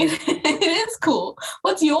 It is cool.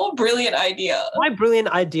 What's your brilliant idea? My brilliant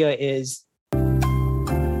idea is...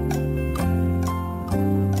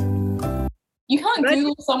 You can't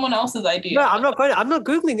Google someone else's idea. No, I'm not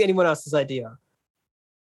Googling anyone else's idea.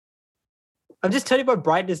 I'm just turning my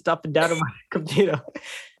brightness up and down on my computer.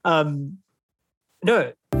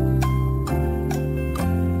 No.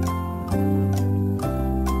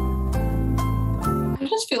 I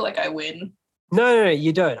just feel like I win. No,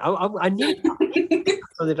 you don't. I need something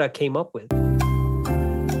that I came up with.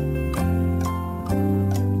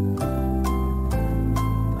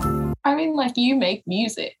 I mean, like, you make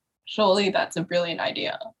music. Surely that's a brilliant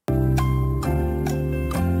idea.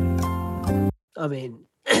 I mean,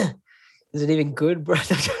 is it even good, bro?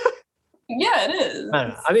 Yeah, it is. I don't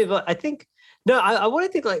know. I mean, but I think I want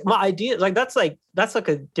to think like my idea, like that's like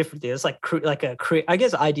a different thing. It's like I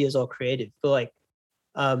guess ideas are creative, but like,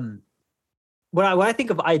 when I think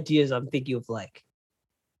of ideas, I'm thinking of like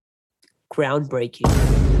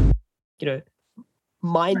groundbreaking,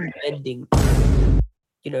 mind bending,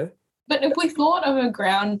 But if we thought of a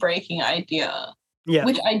groundbreaking idea, Yeah.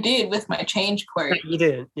 which I did with my change quote, You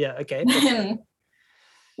didn't. Yeah. Okay. then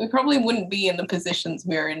we probably wouldn't be in the positions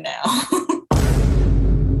we're in now.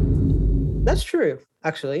 That's true,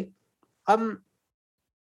 actually. What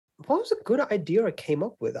was a good idea I came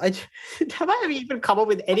up with? Have I even come up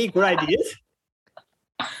with any good ideas?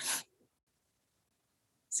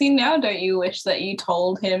 See, now don't you wish that you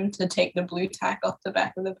told him to take the blue tack off the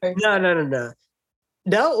back of the poster? No.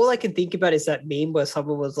 Now all I can think about is that meme where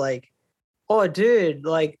someone was like, "Oh, dude,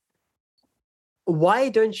 like, why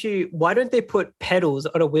don't they put pedals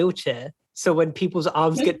on a wheelchair so when people's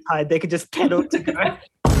arms get tired, they can just pedal to go?"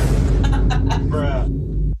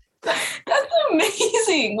 Bruh. That's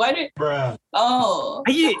amazing. Why did? Bruh. Oh.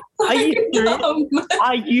 Are you serious?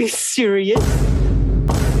 Are you serious?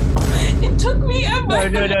 It took me ever.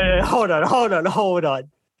 No. Hold on.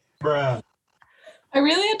 Bruh. I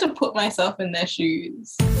really had to put myself in their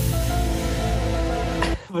shoes.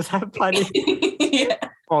 Was that funny? Yeah.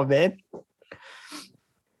 Oh man.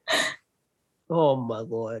 Oh my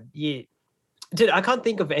lord. Yeah. Dude, I can't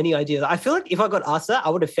think of any ideas. I feel like if I got asked that, I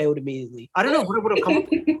would have failed immediately. I don't know what I would have come up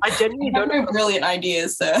with. I genuinely You have don't know. no brilliant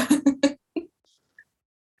ideas, sir.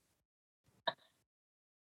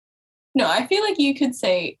 No, I feel like you could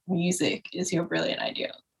say music is your brilliant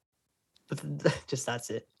idea. But just that's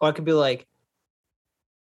it. Or I could be like,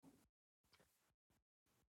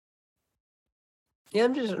 yeah,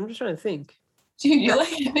 I'm just trying to think. Dude, you're like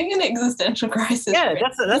having an existential crisis. Yeah, right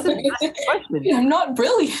that's a big question. Dude, I'm not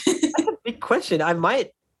brilliant. That's a big question. I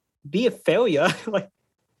might be a failure. Like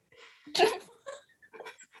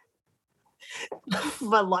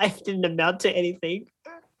my life didn't amount to anything.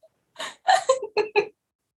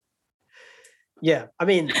 Yeah, I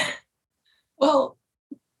mean, Well,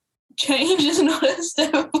 change is not a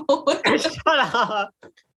step forward. shut up.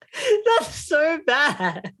 That's so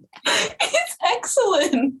bad. It's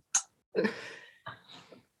excellent.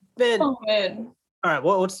 Man. Oh man, All right,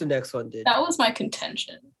 what's the next one, dude? that was my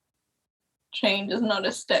contention. Change is not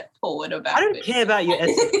a step forward or I backward. don't care about your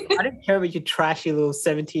essay. I don't care about your trashy little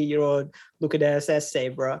 17-year-old looking ass essay,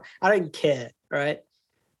 bro. I don't care, right?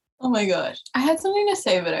 Oh my gosh, I had something to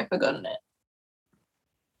say, but I've forgotten it.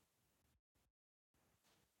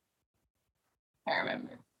 I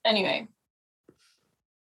remember. Anyway.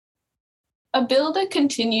 A builder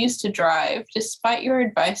continues to drive despite your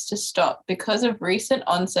advice to stop because of recent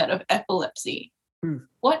onset of epilepsy.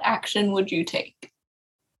 What action would you take?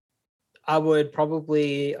 I would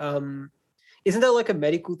probably isn't there like a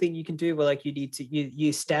medical thing you can do where like you need to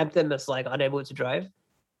you stamp them as like unable to drive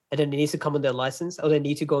and then it needs to come on their license or they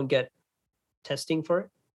need to go and get testing for it?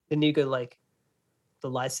 They need to go like the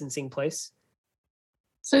licensing place.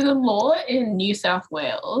 So the law in New South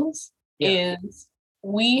Wales is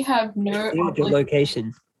we have no Your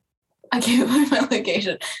location. I gave away my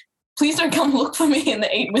location. Please don't come look for me in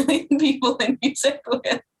the 8 million people in New South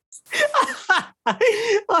Wales.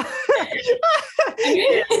 All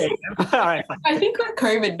right, fine. I think with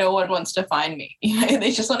COVID, no one wants to find me. You know,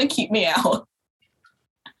 they just want to keep me out.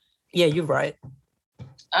 Yeah, you're right.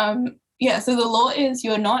 Yeah, so the law is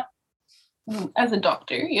you're not, as a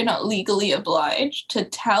doctor, you're not legally obliged to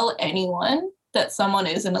tell anyone that someone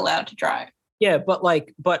isn't allowed to drive. Yeah,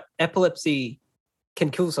 but epilepsy can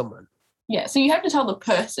kill someone. Yeah, so you have to tell the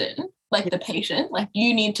person, like the patient, like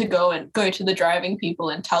you need to go to the driving people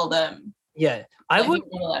and tell them. Yeah, I would.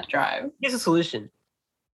 You're not allowed to drive. Here's a solution: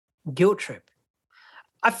 guilt trip.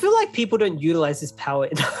 I feel like people don't utilize this power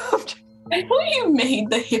enough. I thought you made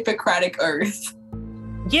the Hippocratic Oath.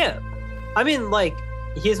 Yeah, I mean, like,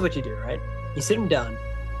 here's what you do, right? You sit them down.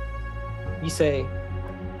 You say,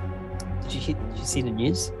 "Did you see the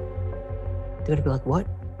news?" They're gonna be like, "What?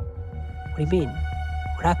 What do you mean?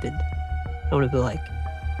 What happened?" I'm gonna be like,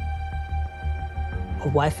 "A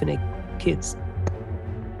wife and her kids.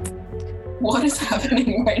 What is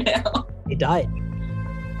happening right now?" They died.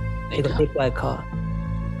 They got hit by a car.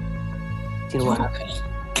 Do you know what happened?"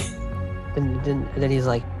 And then he's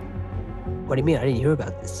like, "What do you mean? I didn't hear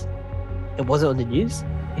about this. It wasn't on the news?"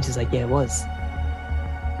 He's just like, "Yeah, it was."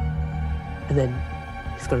 And then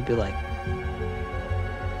he's gonna be like,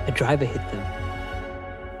 "A driver hit them.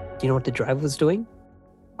 Do you know what the driver was doing?"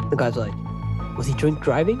 The guy's like, "Was he drink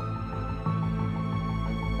driving?"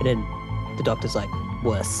 And then the doctor's like,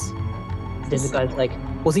 "Worse." And then the guy's like,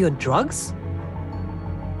 "Was he on drugs?"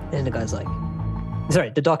 And then the guy's like, sorry,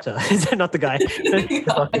 the doctor, not the guy.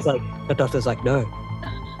 The doctor's like, "No,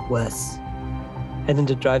 worse." And then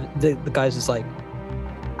the guy's just like,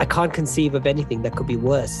 "I can't conceive of anything that could be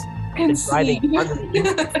worse than driving under the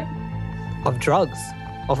influence of drugs,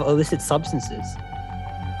 of illicit substances."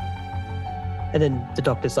 And then the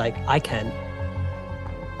doctor's like, I can.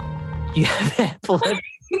 You have epilepsy.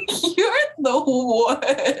 You're the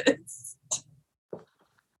worst.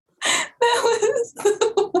 That was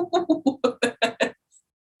the worst.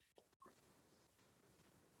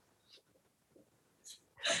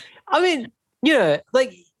 I mean,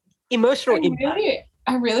 like emotional impact.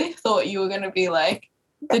 I really thought you were going to be like,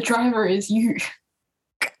 the driver is you.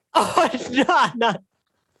 Oh, no.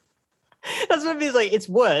 That's what it means. Like, it's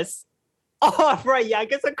worse. Oh, right. Yeah, I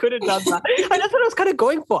guess I could have done that. And that's what I was kind of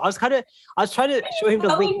going for. I was trying to show him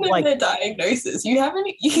the link. Like, the diagnosis. You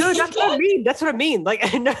haven't. No, that's what I mean. That's what I mean. Like,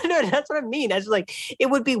 no, that's what I mean. As like, it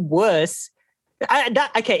would be worse.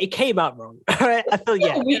 Okay, it came out wrong. All right, I feel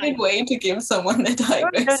a weird way to give someone the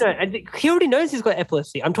diagnosis. No. He already knows he's got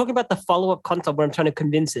epilepsy. I'm talking about the follow-up consult where I'm trying to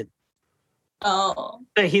convince him. Oh.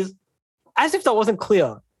 So he's as if that wasn't clear.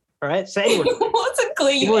 All right. So anyway, it wasn't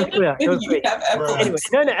clear. It was clear. It was You have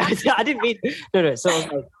epilepsy. Anyway, no, I didn't mean. No. So I was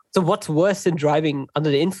like, so what's worse than driving under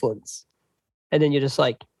the influence? And then you're just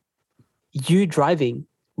like, you driving,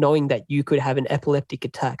 knowing that you could have an epileptic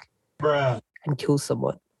attack and kill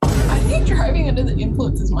someone. I think driving under the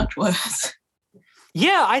influence is much worse.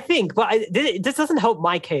 Yeah, I think, but this doesn't help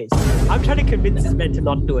my case. I'm trying to convince this man to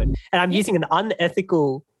not do it, and I'm using an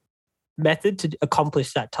unethical method to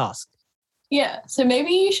accomplish that task. Yeah, so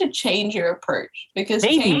maybe you should change your approach because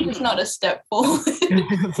change is not a step forward.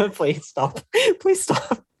 Please stop. Please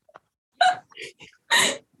stop.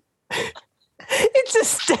 It's a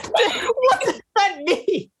step. What does that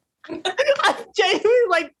mean? I'm genuinely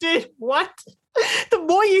like, dude, what? The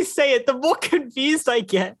more you say it, the more confused I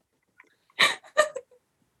get.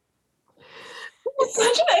 It's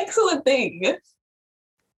such an excellent thing.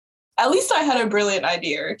 At least I had a brilliant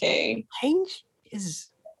idea, okay? Change is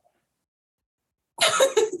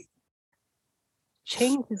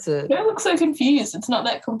a... Don't look so confused. It's not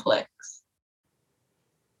that complex.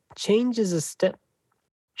 Change is a step.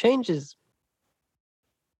 Change is...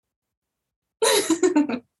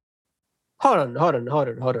 Hold on.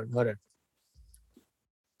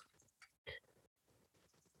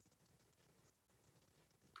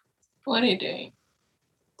 What are you doing?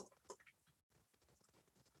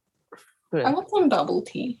 Yeah. I want some bubble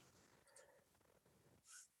tea.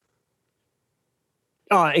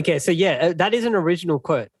 Oh, okay. So yeah, that is an original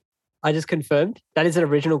quote. I just confirmed that is an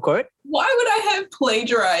original quote. Why would I have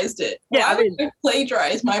plagiarized it? Yeah, Why would I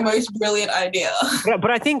plagiarize my most brilliant idea? Yeah, but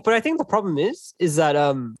I think the problem is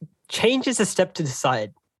that change is a step to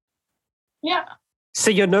decide. Yeah. So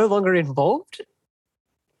you're no longer involved?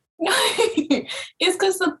 No, it's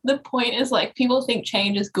because the point is like people think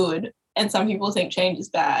change is good and some people think change is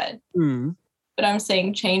bad. Mm. But I'm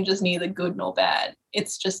saying change is neither good nor bad.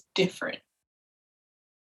 It's just different.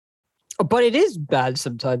 But it is bad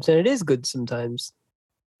sometimes and it is good sometimes.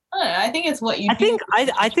 I don't know. I think it's what you. I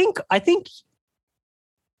think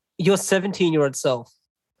your 17-year-old self.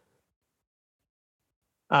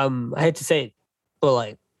 I hate to say it, but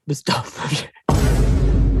like was dumb.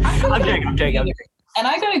 I'm joking. And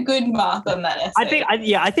I got a good mark on that essay.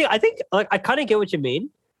 I think like I kind of get what you mean.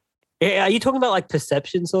 Are you talking about like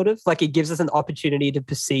perception, sort of? Like it gives us an opportunity to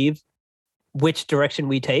perceive which direction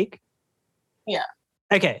we take? Yeah.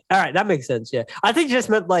 Okay. All right. That makes sense. Yeah. I think you just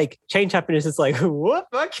meant like change happiness is like, whoop,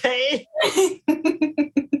 okay. You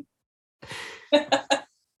know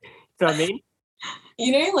what I mean?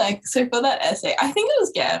 You know, like, so for that essay, I think it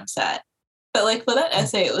was GAMSAT, but like for that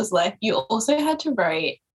essay, it was like you also had to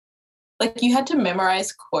write, like you had to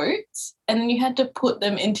memorize quotes and then you had to put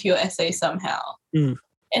them into your essay somehow. Mm.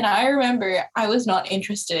 And I remember I was not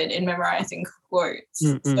interested in memorizing quotes.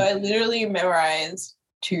 Mm-mm. So I literally memorized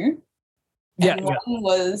 2. And one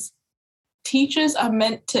was, teachers are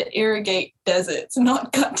meant to irrigate deserts,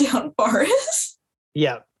 not cut down forests.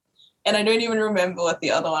 Yeah. And I don't even remember what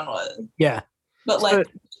the other one was. Yeah. But like the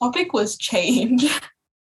topic was change.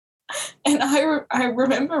 And I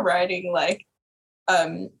remember writing like,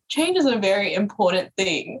 change is a very important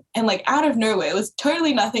thing. And like out of nowhere, it was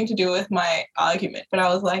totally nothing to do with my argument. But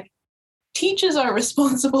I was like, teachers are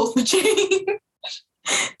responsible for change.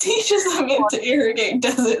 Teachers are meant to irrigate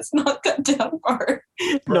deserts, not cut down forests.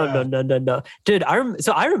 No. Dude,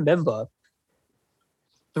 I remember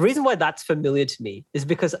the reason why that's familiar to me is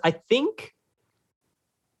because I think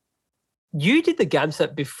you did the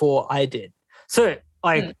GAMSAT before I did. So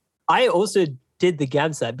like I also did the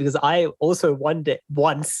GAMSAT because I also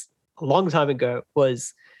once a long time ago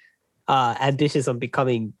was ambitious on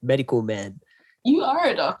becoming medical man. You are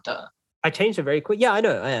a doctor. I changed it very quick. Yeah, I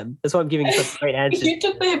know, I am. That's why I'm giving you such great answers. You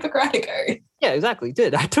took the Hippocratic Oath. Yeah, exactly.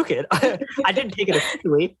 Did I took it. I didn't take it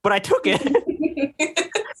officially, but I took it.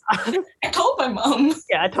 I told my mom.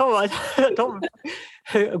 Yeah, I told him,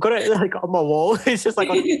 I've got it like on my wall. It's just like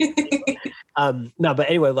no, but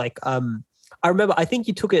anyway, like I remember I think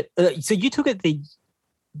you took it. So you took it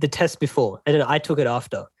the test before, and then I took it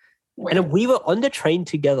after, Wait, and then we were on the train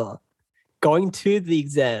together, going to the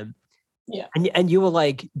exam. Yeah. And you were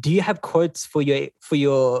like, "Do you have quotes for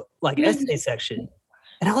your like essay section?"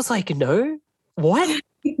 And I was like, "No, what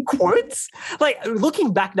quotes?" Like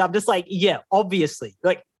looking back now, I'm just like, "Yeah, obviously,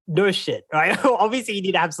 like no shit, right? Obviously, you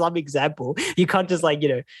need to have some example. You can't just like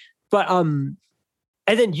But and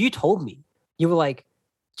then you told me you were like,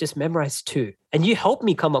 just memorize two, and you helped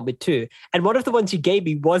me come up with two. And one of the ones you gave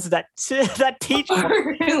me was that that teacher.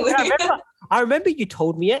 really? I remember you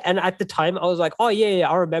told me it, and at the time I was like, "Oh yeah,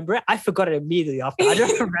 I remember it." I forgot it immediately after. I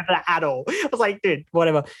don't remember it at all. I was like, "Dude,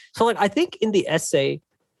 whatever." So like, I think in the essay,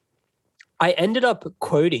 I ended up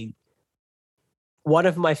quoting one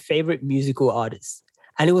of my favorite musical artists,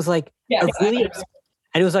 and it was like Yes, and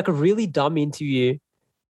it was like a really dumb interview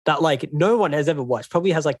that like no one has ever watched.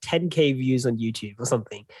 Probably has like 10K views on YouTube or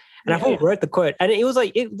something. And I wrote the quote, and it was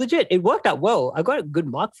like it worked out well. I got a good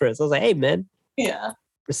mark for it. So I was like, "Hey man, Yeah.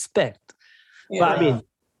 respect." Yeah. But I mean,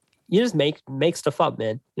 you just make stuff up,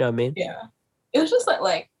 man. You know what I mean? Yeah. It was just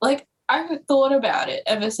like I've thought about it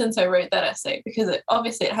ever since I wrote that essay, because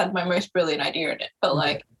obviously it had my most brilliant idea in it. But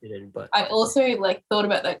like I also like thought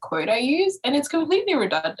about that quote I used, and it's completely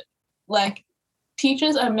redundant. Like,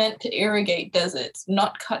 teachers are meant to irrigate deserts,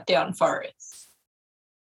 not cut down forests.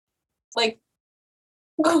 Like,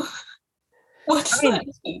 what's that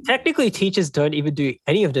mean? Technically, teachers don't even do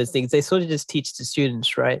any of those things. They sort of just teach the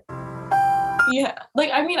students, right? Yeah.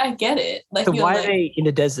 Like, I mean, I get it. Like, So why are they in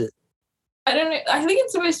the desert? I don't know. I think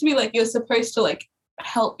it's supposed to be like you're supposed to like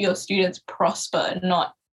help your students prosper,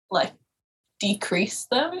 not like decrease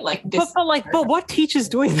them. Like, but what teacher's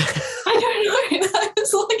doing that? I don't know.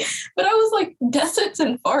 But I was like, deserts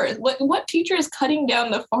and forests. What teacher is cutting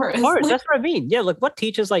down the forest? Forest, that's what I mean. Yeah, like what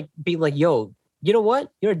teachers like being like, "Yo, you know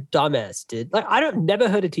what? You're a dumbass, dude." Like never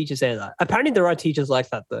heard a teacher say that. Apparently, there are teachers like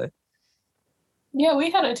that though. Yeah, we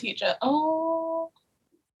had a teacher. Oh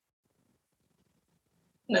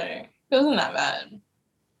no, it wasn't that bad.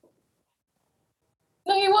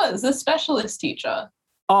 No, he was the specialist teacher.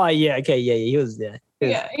 Oh yeah, okay, yeah, he was there. He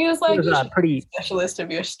was like, he was, pretty specialist if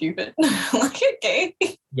you're stupid. Like, okay.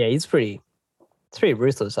 Yeah, it's pretty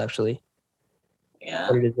ruthless actually. Yeah.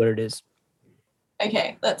 But it is what it is.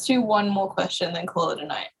 Okay, let's do one more question, then call it a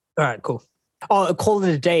night. All right, cool. Oh, call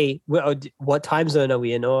it a day. What time zone are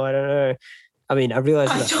we in? Oh, I don't know. I mean, I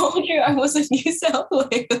realized I told you I was in New South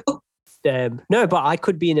Wales. Damn. No, but I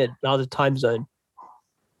could be in another time zone.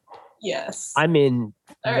 Yes. I'm in.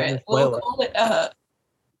 All right, we'll call it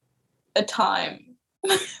a time.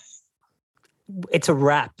 It's a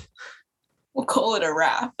wrap. We'll call it a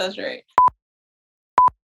wrap. That's right.